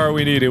firepower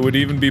we need. It would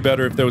even be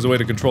better if there was a way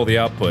to control the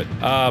output.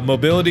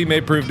 Mobility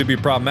may prove to be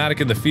problematic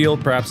in the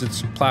field. Perhaps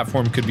its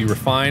platform could be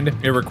refined.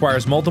 It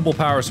requires multiple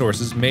power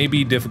sources, may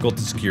be difficult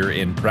to secure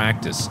in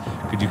practice.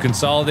 Could you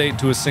consolidate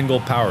to a single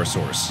power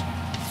source?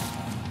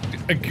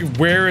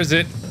 Where is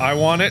it? I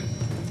want it.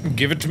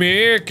 Give it to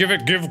me. Give to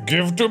me.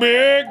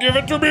 Give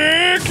it to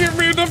me. Give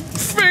me the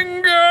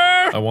finger.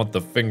 I want the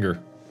finger.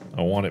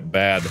 I want it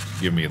bad.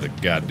 Give me the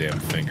goddamn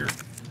finger.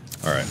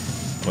 Alright,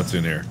 what's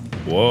in here?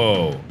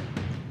 Whoa.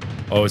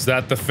 Oh, is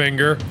that the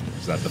finger?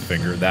 Is that the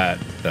finger?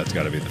 That's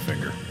gotta be the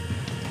finger.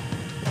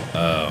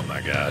 Oh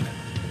my god.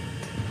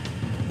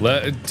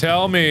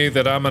 Tell me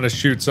that I'm gonna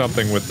shoot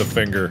something with the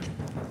finger.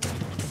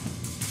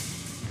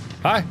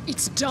 Hi.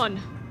 It's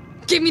done.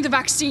 Give me the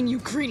vaccine, you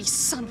greedy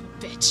son of a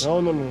bitch. No.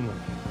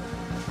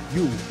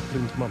 You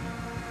print money.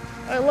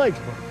 I like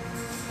money.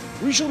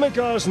 We shall make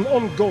ours an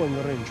ongoing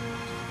arrangement.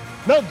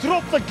 Now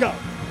drop the gun!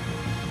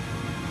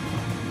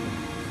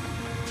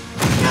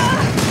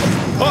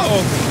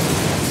 Uh-oh.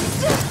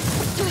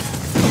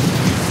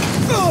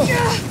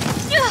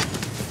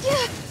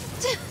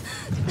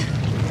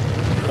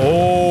 Oh.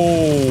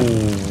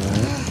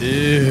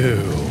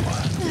 Ew.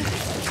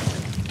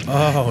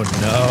 Oh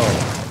no.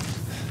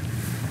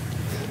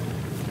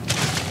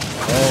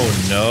 Oh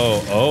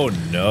no. Oh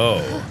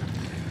no.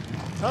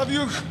 Have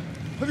you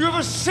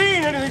ever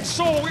seen anything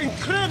so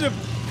incredible?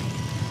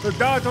 The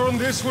data on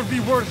this would be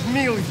worth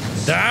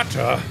millions.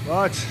 Data?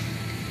 But,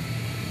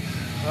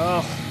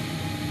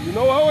 you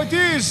know how it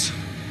is.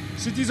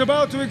 City's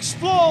about to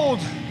explode,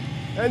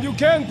 and you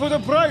can't put a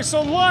price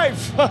on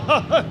life.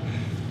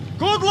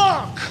 Good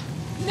luck!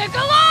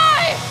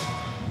 Nikolai!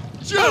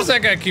 How does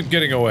that guy keep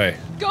getting away?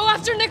 Go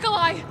after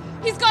Nikolai!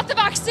 He's got the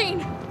vaccine!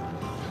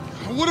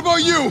 What about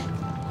you?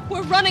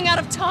 We're running out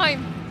of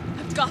time.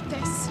 I've got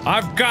this.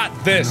 I've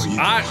got this.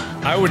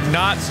 I would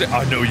not say.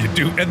 I know you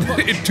do. And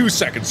in 2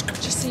 seconds.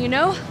 Just so you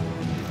know,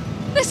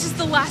 this is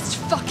the last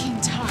fucking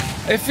time.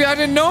 If I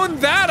had known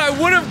that, I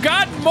would have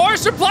gotten more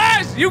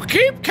supplies. You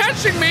keep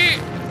catching me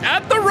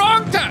at the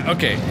wrong time.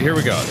 Okay, here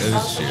we go.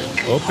 This is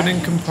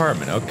opening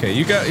compartment. Okay,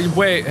 you got.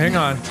 Wait, hang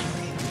on.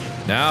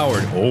 Now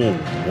we're. Oh,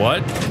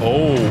 what?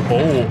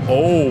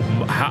 Oh.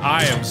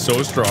 I am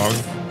so strong.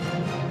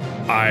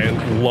 I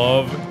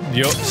love.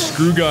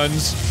 Screw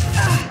guns.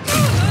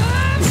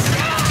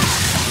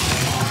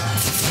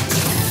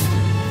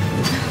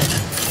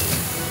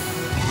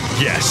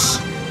 Yes.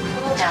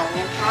 Cooldown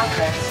in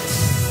progress.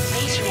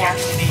 Please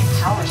reactivate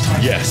power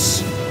source.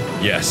 Yes.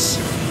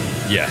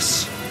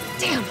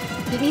 Damn,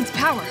 it needs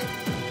power.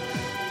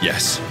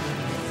 Yes.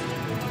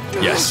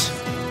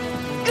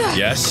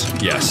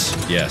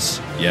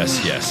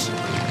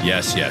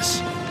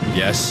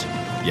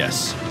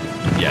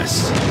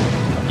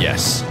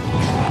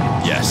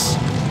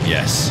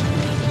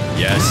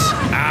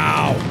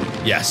 Ow.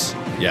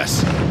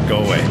 Yes. Go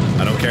away.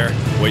 I don't care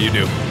what you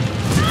do.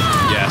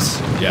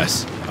 Yes.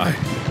 Yes.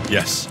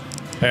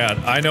 Hang on.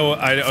 I know.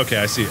 Okay,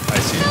 I see. Felt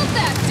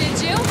that,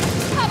 did you?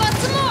 How about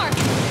some more?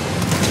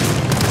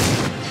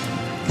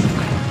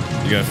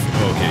 You're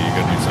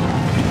gonna do something.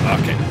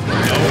 Okay.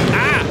 No.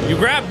 Ah! You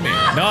grabbed me.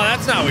 No,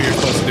 that's not what you're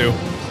supposed to do. Oh,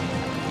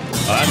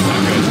 that's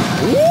not good.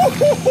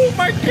 Oh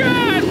my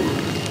god!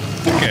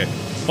 Okay.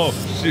 Oh,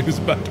 she was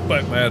about to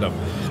bite my head off.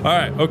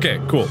 Alright, okay,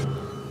 cool.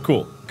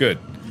 Good.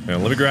 Now,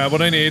 let me grab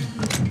what I need.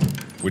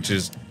 Which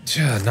is,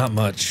 not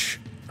much,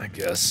 I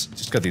guess.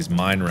 Just got these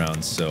mine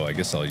rounds, so I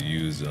guess I'll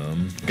use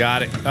them.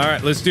 Got it.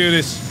 Alright, let's do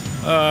this.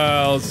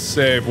 I'll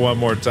save one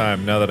more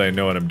time now that I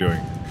know what I'm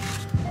doing.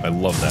 I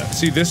love that.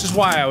 See, this is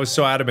why I was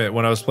so adamant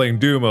when I was playing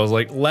Doom. I was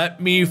like, let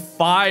me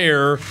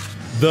fire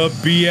the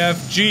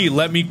BFG.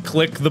 Let me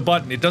click the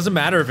button. It doesn't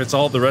matter if it's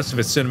all the rest of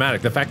it's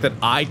cinematic. The fact that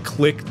I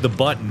clicked the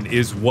button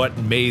is what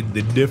made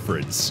the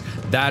difference.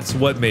 That's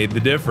what made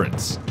the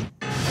difference.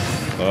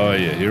 Oh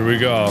yeah, here we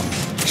go.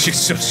 She's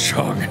so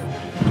strong.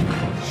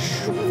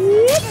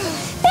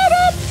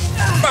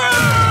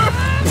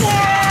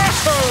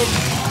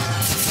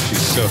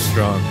 She's so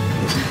strong.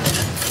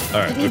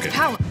 Alright, okay.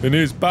 Power. It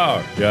needs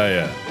power.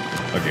 Yeah.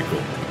 Okay,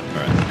 cool.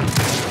 Alright.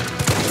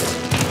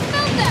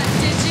 Felt that,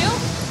 did you?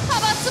 How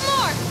about some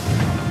more?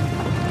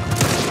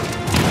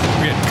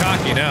 I'm getting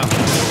cocky now.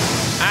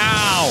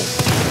 Ow!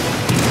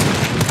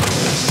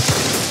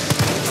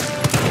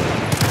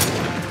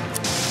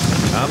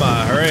 Come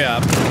on, hurry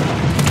up.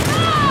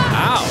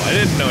 Ow, I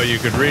didn't know you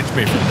could reach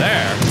me from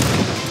there.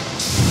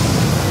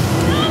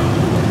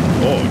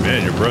 Oh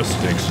man, your breath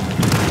stinks.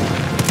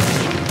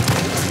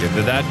 Okay,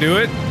 did that do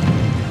it?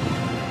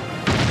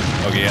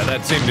 Okay, yeah,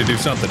 that seemed to do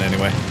something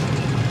anyway.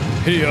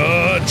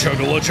 Hiya,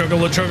 chuggala.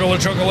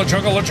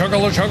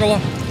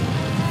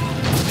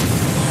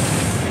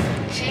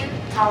 2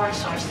 power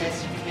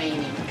sources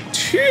remaining.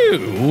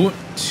 Two?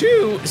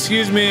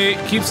 Excuse me,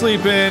 keep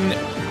sleeping.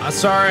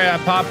 Sorry, I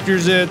popped your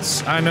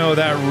zits. I know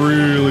that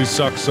really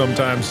sucks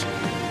sometimes.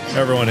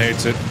 Everyone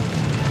hates it.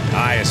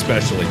 I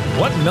especially.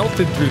 What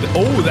melted through the—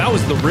 oh, that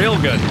was the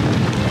railgun.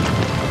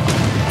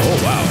 Oh,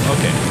 wow,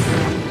 okay.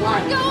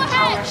 1 Go power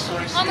ahead!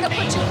 source I'm gonna put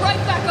you remaining. right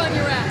back on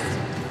your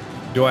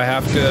ass. Do I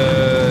have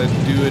to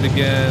do it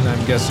again?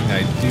 I'm guessing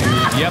I do.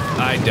 Yep,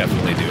 I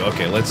definitely do.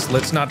 Okay,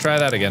 let's not try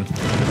that again.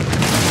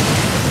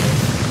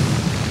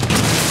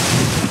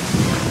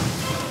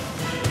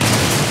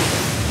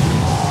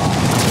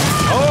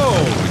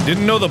 Oh,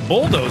 didn't know the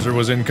bulldozer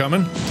was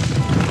incoming.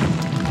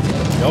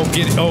 Oh,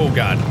 get it. Oh,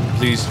 God.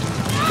 Please.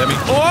 Let me.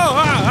 Oh,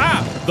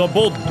 the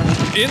bull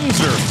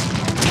inzer.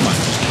 Come on.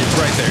 It's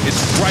right there.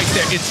 It's right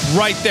there. It's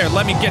right there.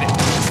 Let me get it.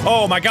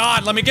 Oh, my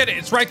God. Let me get it.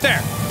 It's right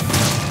there.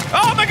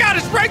 Oh, my God.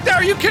 It's right there.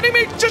 Are you kidding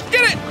me? Just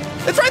get it.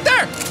 It's right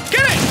there.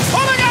 Get it.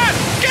 Oh, my God.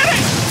 Get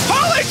it.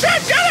 Holy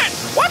shit. Get it.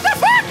 What the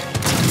fuck?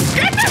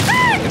 Get the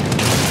thing.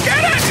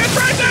 Get it. It's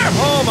right there.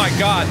 Oh, my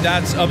God.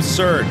 That's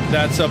absurd.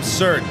 That's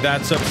absurd.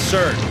 That's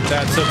absurd.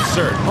 That's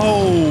absurd.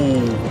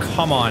 Oh,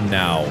 come on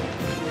now.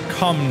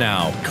 Come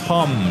now.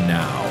 Come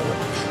now.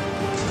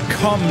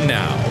 Come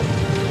now.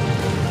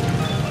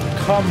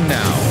 Come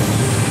now.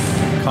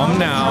 Come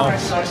now. Power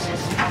sources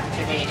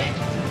activated.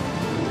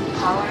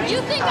 Powering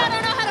You think I up.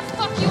 don't know how to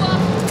fuck you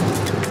up?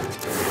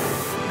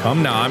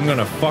 Come now, I'm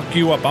gonna fuck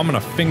you up. I'm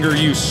gonna finger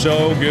you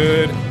so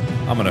good.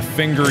 I'm gonna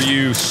finger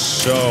you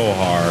so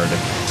hard.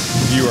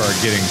 You are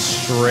getting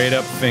straight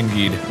up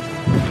fingied.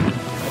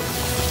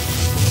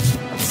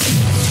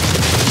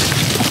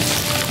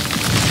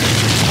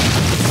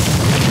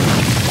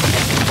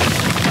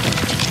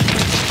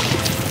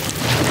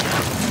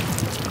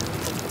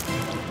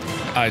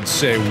 I'd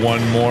say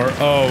one more.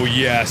 Oh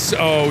yes,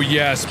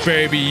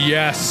 baby,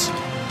 yes.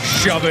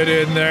 Shove it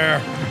in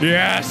there.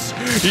 Yes,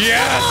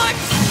 yes.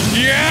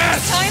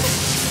 Yes! Time,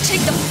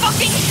 take the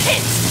fucking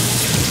hit!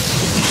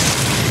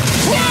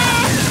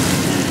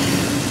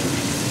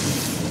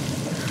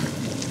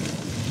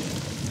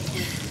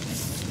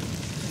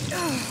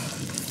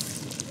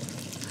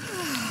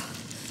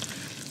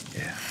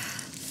 Yeah.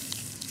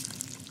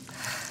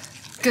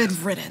 Good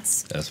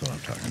riddance. That's what I'm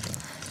talking about.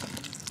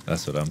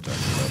 That's what I'm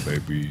talking about,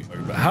 baby.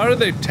 How do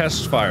they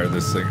test fire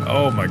this thing?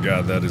 Oh my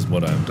god, that is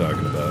what I'm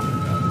talking about.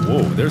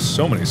 Whoa, there's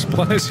so many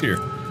supplies here.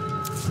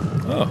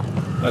 Oh,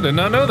 I did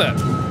not know that.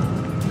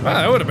 Wow,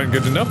 that would have been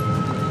good to know.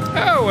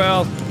 Oh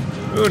well,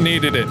 who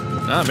needed it?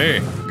 Not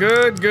me.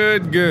 Good,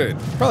 good, good.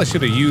 Probably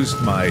should have used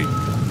my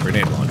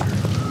grenade launcher.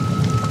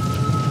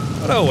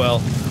 But oh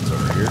well, it's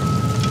over here.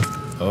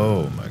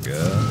 Oh my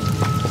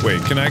god.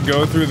 Wait, can I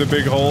go through the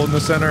big hole in the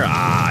center?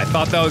 Ah, I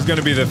thought that was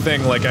gonna be the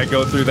thing, like I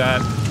go through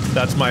that.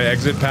 That's my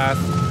exit path.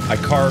 I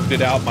carved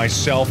it out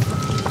myself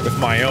with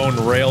my own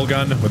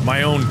railgun, with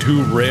my own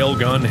 2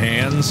 railgun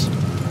hands.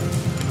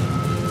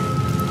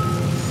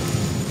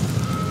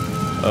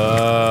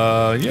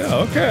 Yeah,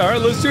 okay, alright,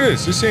 let's do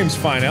this. This seems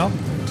fine, Al.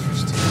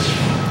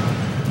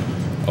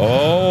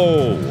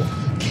 Oh.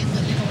 Can't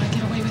let Nikolai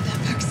get away with that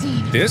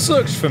vaccine. This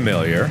looks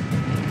familiar. I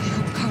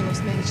hope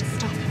Carlos managed to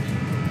stop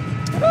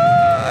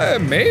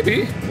him.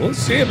 Maybe. We'll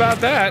see about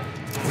that.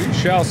 We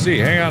shall see.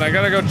 Hang on, I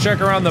gotta go check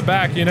around the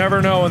back. You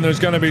never know when there's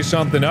gonna be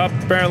something up.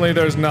 Apparently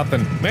there's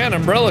nothing. Man,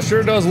 Umbrella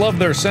sure does love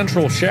their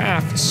central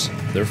shafts.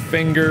 Their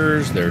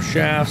fingers, their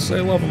shafts,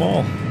 they love them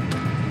all.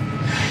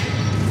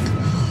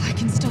 I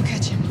can still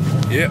catch him.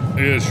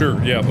 Yeah,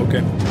 sure. Yeah,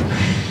 okay.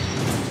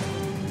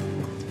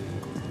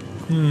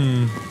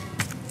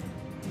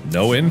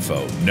 No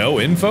info. No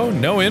info?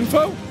 No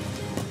info?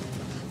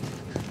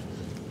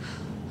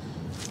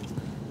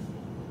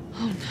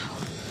 Oh no.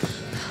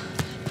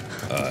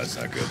 That's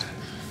not good.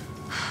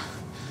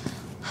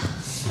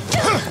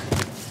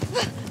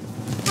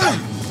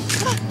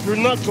 You're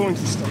not going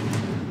to stop.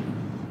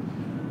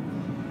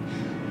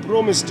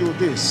 Promised you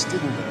this,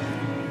 didn't I?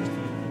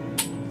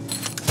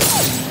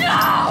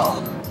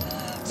 No!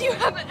 Do you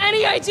have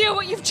any idea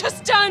what you've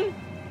just done?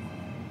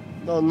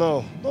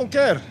 No, don't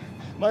care.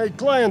 My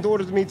client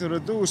ordered me to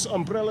reduce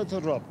Umbrella to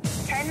rub.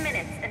 10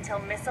 minutes until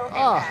missile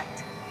Ah.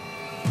 impact.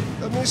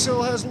 The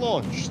missile has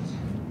launched.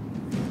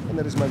 And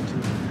that is my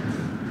cue.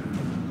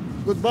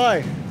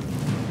 Goodbye,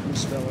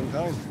 Miss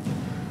Valentine.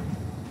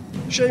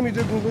 Shame you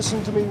didn't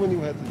listen to me when you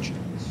had the chance.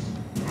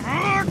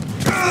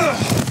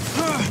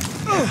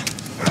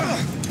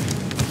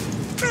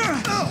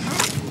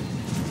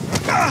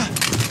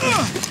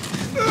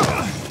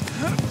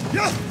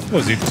 What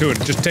was he doing?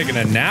 Just taking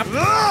a nap?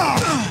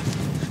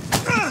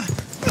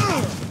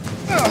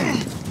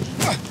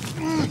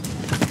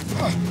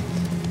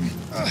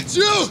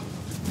 Jill!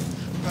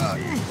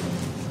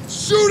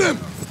 Shoot him!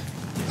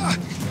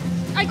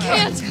 I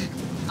can't!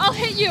 I'll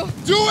hit you!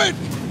 Do it!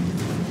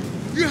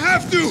 You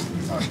have to!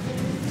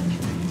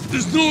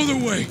 There's no other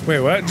way. Wait,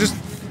 what? Just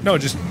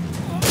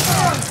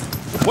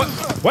what?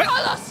 What?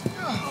 Carlos!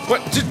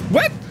 What?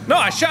 What? No,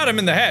 I shot him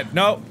in the head.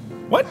 No.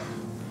 What?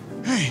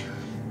 Hey,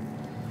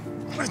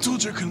 I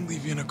told you I couldn't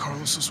leave you in a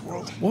Carlos's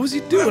world. What was he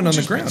doing on the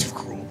Just be ground? too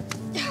cruel.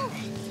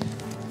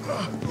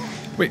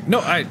 Wait,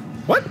 no,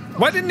 what?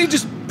 Why didn't he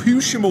just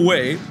push him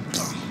away?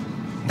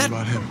 What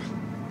about him?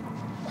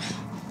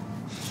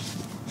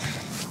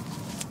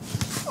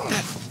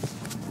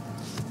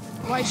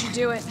 Why'd you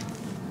do it?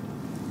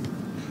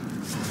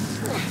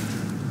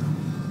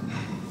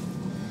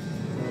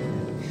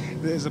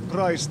 There's a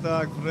price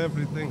tag for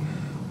everything.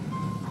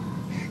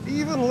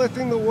 Even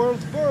letting the world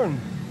burn.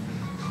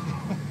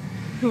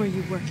 Who are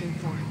you working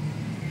for?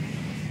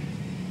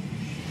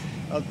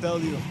 I'll tell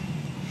you,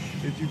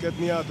 if you get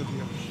me out of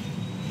here.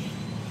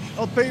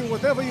 I'll pay you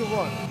whatever you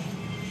want.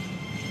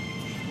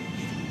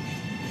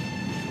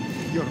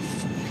 You're a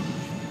fool.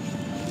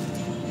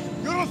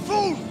 You're a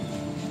fool!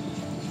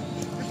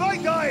 If I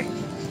die,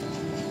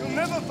 you'll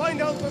never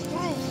find out the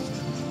truth.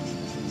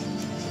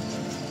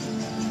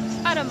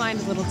 I don't mind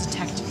a little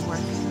detective work.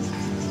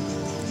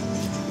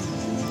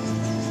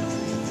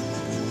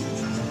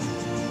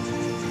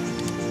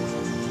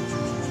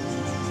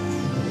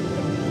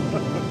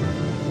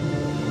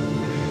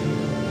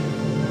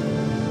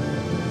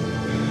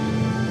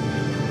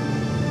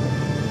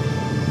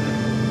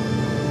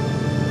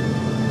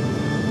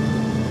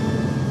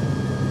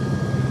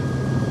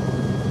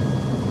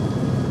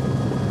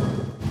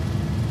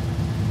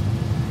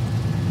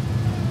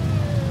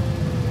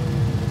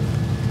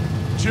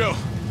 Jill,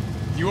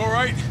 you all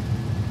right?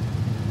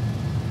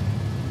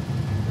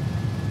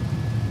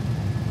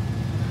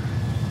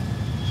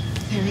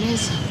 There it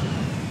is.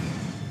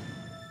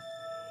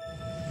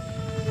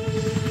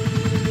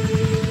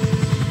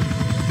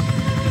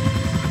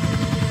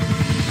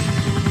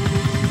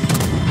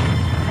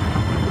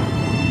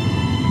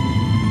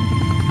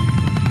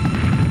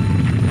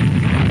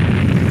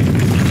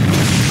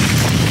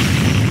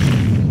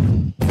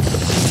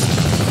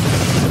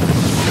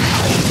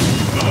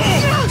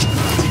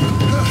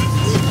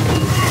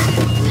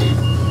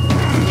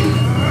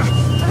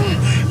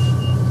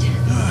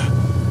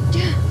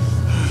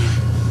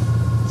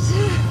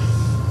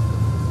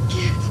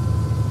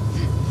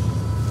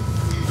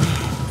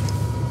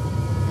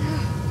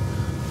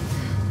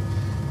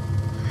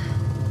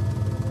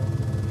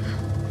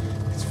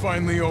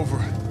 finally over.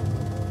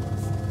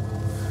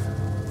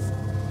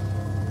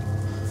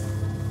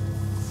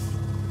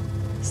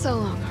 So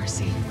long,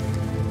 RC.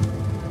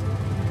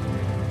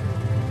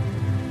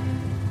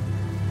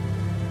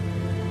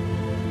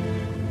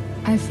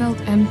 I felt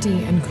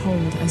empty and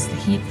cold as the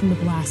heat from the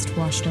blast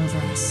washed over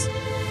us.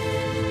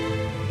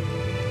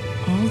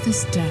 All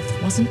this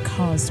death wasn't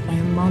caused by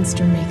a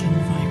monster-making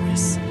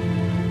virus.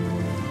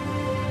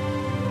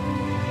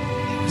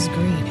 It was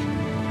greed.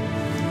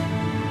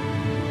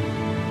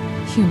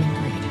 Human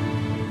greed.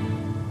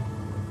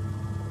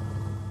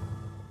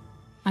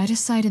 I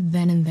decided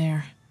then and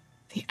there,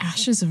 the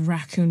ashes of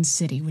Raccoon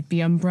City would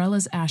be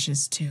Umbrella's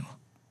ashes too.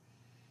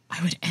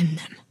 I would end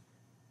them,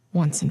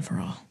 once and for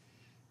all.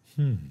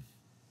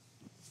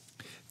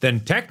 Then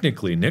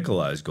technically,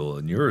 Nikolai's goal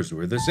and yours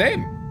were the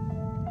same.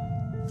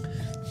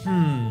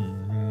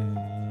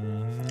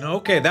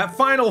 Okay, that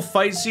final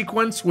fight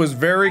sequence was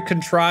very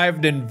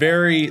contrived and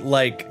very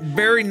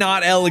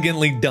not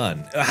elegantly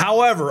done.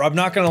 However, I'm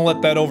not gonna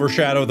let that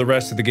overshadow the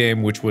rest of the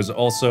game, which was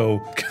also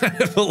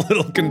kind of a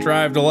little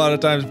contrived a lot of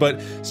times,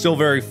 but still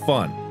very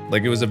fun.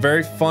 Like, it was a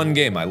very fun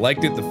game. I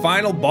liked it. The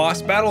final boss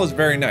battle is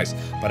very nice,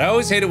 but I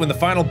always hate it when the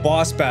final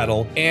boss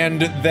battle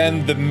and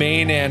then the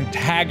main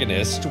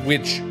antagonist,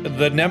 which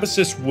the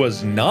Nemesis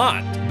was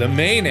not the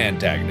main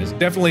antagonist.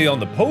 Definitely on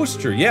the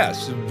poster,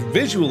 yes.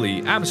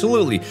 Visually,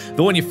 absolutely.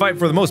 The one you fight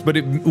for the most, but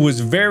it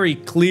was very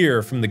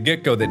clear from the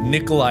get-go that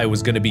Nikolai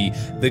was gonna be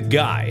the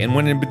guy. And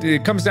when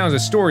it comes down to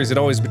stories, it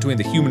always between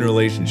the human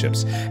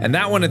relationships. And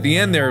that one at the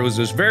end there was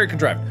just very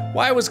contrived.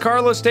 Why was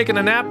Carlos taking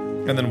a nap?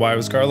 And then why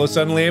was Carlos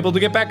suddenly able to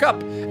get back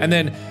up? And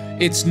then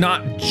it's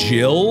not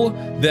Jill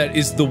that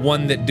is the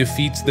one that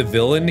defeats the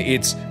villain,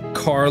 it's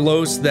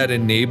Carlos that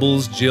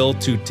enables Jill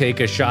to take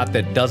a shot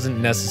that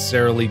doesn't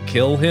necessarily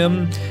kill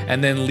him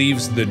and then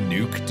leaves the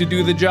nuke to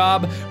do the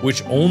job,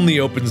 which only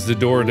opens the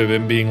door to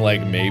him being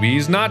like, maybe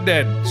he's not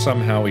dead.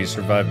 Somehow he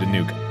survived a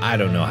nuke. I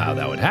don't know how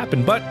that would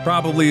happen, but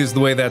probably is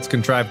the way that's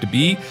contrived to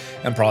be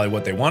and probably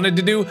what they wanted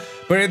to do.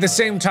 But at the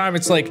same time,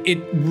 it's like it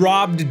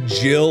robbed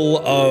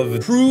Jill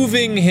of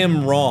proving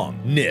him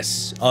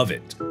wrongness of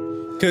it.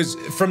 Because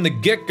from the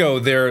get-go,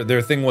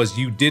 their thing was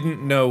you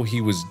didn't know he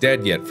was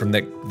dead yet. From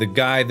the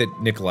guy that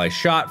Nikolai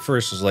shot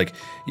first was like,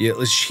 yeah,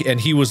 and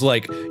he was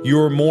like,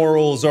 your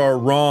morals are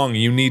wrong.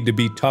 You need to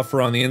be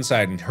tougher on the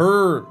inside. And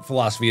her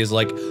philosophy is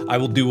like, I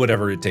will do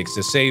whatever it takes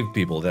to save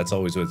people. That's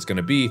always what it's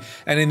gonna be.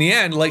 And in the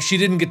end, like, she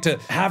didn't get to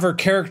have her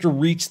character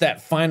reach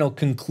that final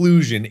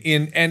conclusion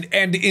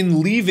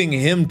in leaving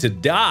him to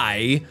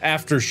die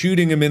after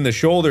shooting him in the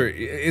shoulder.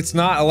 It's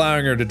not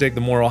allowing her to take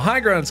the moral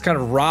high ground. It's kind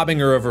of robbing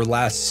her of her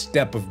last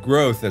step of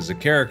growth as a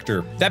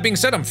character. That being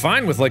said, I'm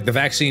fine with like the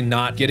vaccine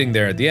not getting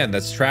there at the end.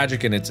 That's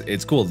tragic and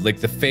it's cool.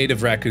 Like, the fate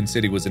of Raccoon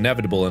City was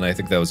inevitable, and I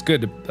think that was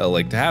good to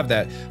like to have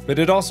that. But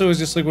it also is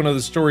just like one of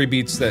the story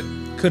beats that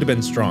could have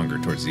been stronger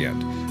towards the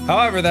end.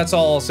 However, that's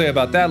all I'll say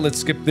about that. Let's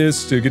skip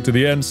this to get to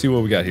the end, see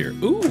what we got here.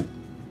 Ooh.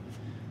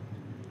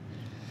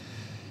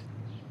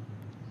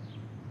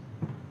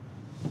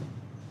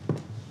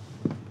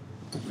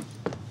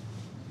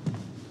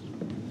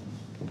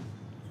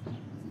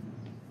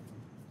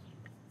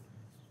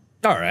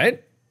 All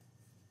right.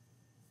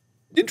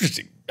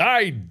 Interesting.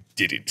 I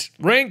did it.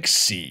 Rank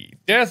C.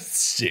 Death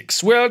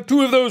 6. Well,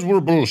 2 of those were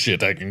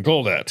bullshit, I can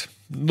call that.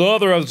 The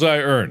other ones I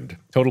earned.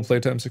 Total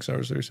playtime 6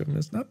 hours 37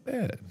 minutes. Not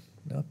bad.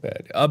 Not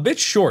bad. A bit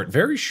short.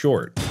 Very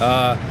short.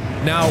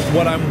 Now,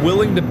 what I'm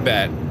willing to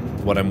bet,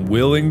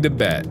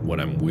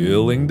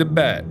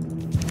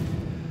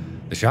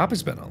 the shop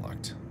has been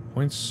unlocked.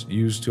 Points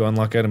used to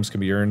unlock items can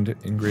be earned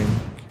in green.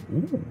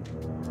 Ooh.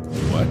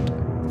 What?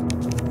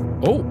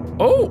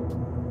 Oh!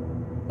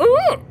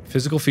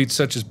 Physical feats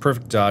such as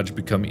perfect dodge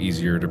become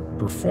easier to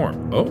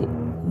perform. Oh.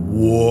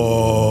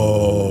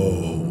 Whoa.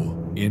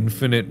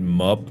 Infinite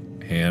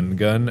MUP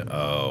handgun.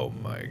 Oh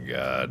my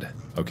god.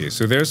 Okay,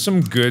 so there's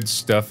some good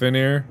stuff in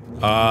here.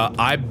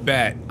 I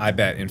bet.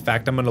 In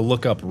fact, I'm gonna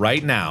look up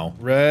right now.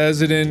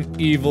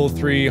 Resident Evil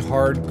 3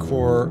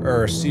 hardcore,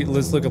 or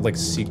let's look up like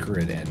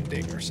secret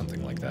ending or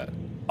something like that.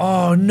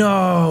 Oh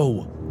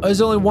no. There's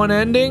only one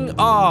ending?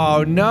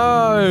 Oh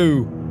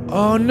no.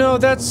 Oh no,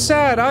 that's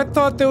sad. I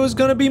thought there was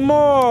gonna be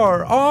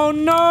more. Oh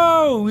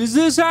no, is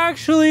this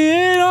actually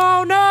it?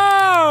 Oh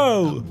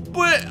no!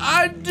 But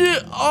I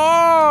did.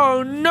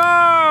 Oh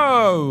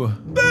no!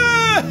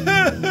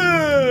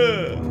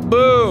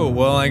 Boo!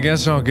 Well, I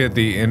guess I'll get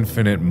the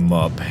infinite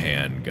MUP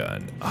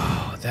handgun.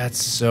 Oh,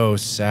 that's so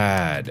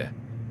sad.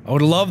 I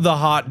would love the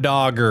hot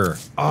dogger.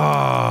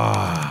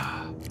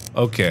 Ah.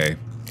 Okay.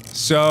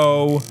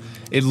 So,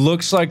 it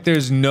looks like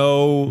there's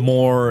no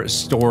more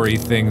story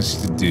things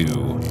to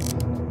do.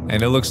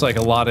 And it looks like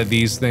a lot of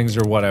these things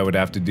are what I would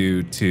have to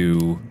do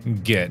to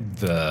get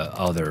the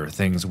other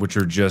things, which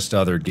are just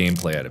other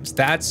gameplay items.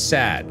 That's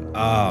sad.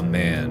 Oh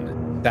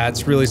man,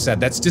 that's really sad.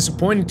 That's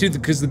disappointing too,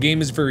 because the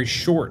game is very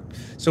short.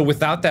 So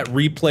without that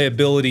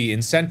replayability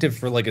incentive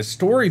for like a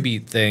story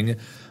beat thing,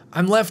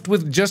 I'm left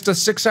with just a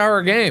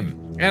 6-hour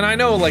game. And I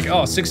know, like,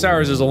 oh, 6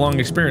 hours is a long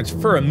experience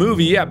for a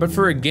movie, yeah, but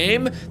for a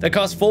game that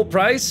costs full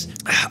price,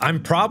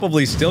 I'm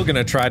probably still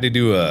gonna try to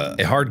do a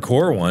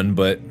hardcore one,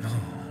 but,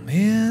 oh,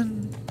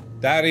 man.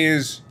 That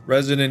is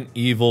Resident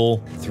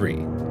Evil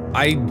 3.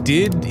 I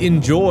did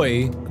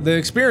enjoy the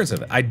experience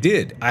of it. I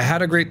did. I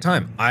had a great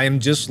time. I am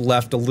just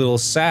left a little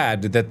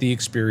sad that the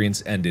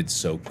experience ended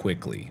so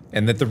quickly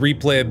and that the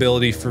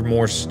replayability for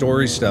more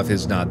story stuff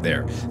is not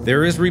there.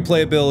 There is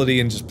replayability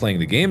in just playing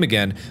the game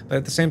again, but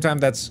at the same time,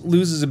 that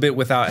loses a bit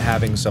without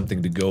having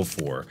something to go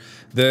for.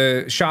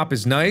 The shop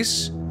is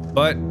nice,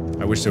 but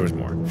I wish there was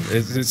more.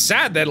 It's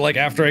sad that, like,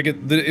 after I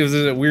get it was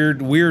a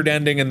weird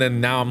ending, and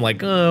then now I'm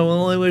like, oh,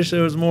 well, I wish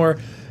there was more.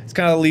 It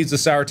kind of leaves a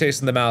sour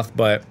taste in the mouth,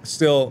 but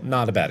still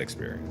not a bad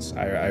experience.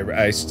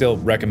 I still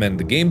recommend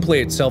the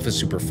gameplay itself is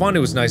super fun. It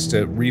was nice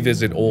to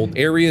revisit old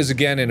areas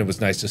again, and it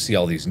was nice to see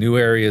all these new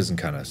areas and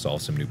kind of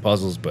solve some new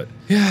puzzles, but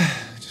yeah,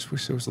 I just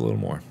wish there was a little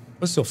more.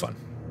 But still fun.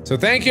 So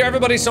thank you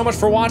everybody so much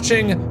for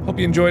watching. Hope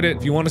you enjoyed it.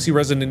 If you want to see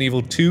Resident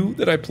Evil 2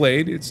 that I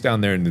played, it's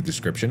down there in the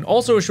description.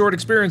 Also a short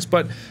experience,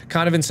 but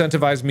kind of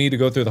incentivized me to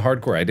go through the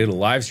hardcore. I did a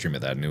live stream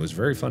of that and it was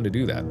very fun to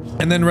do that.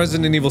 And then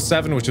Resident Evil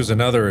 7, which was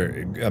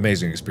another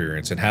amazing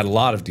experience and had a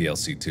lot of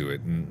DLC to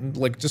it and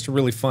like just a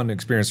really fun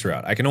experience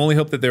throughout. I can only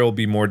hope that there will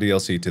be more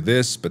DLC to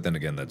this, but then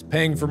again, that's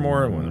paying for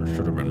more when there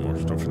should have been more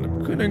stuff in the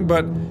beginning,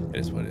 but it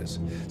is what it is.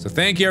 So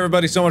thank you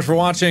everybody so much for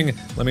watching.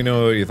 Let me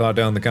know what you thought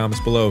down in the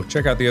comments below.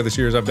 Check out the other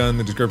series I've done in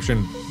the description.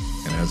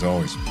 And as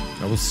always,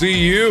 I will see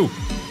you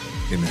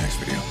in the next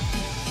video.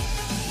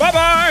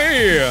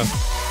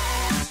 Bye-bye!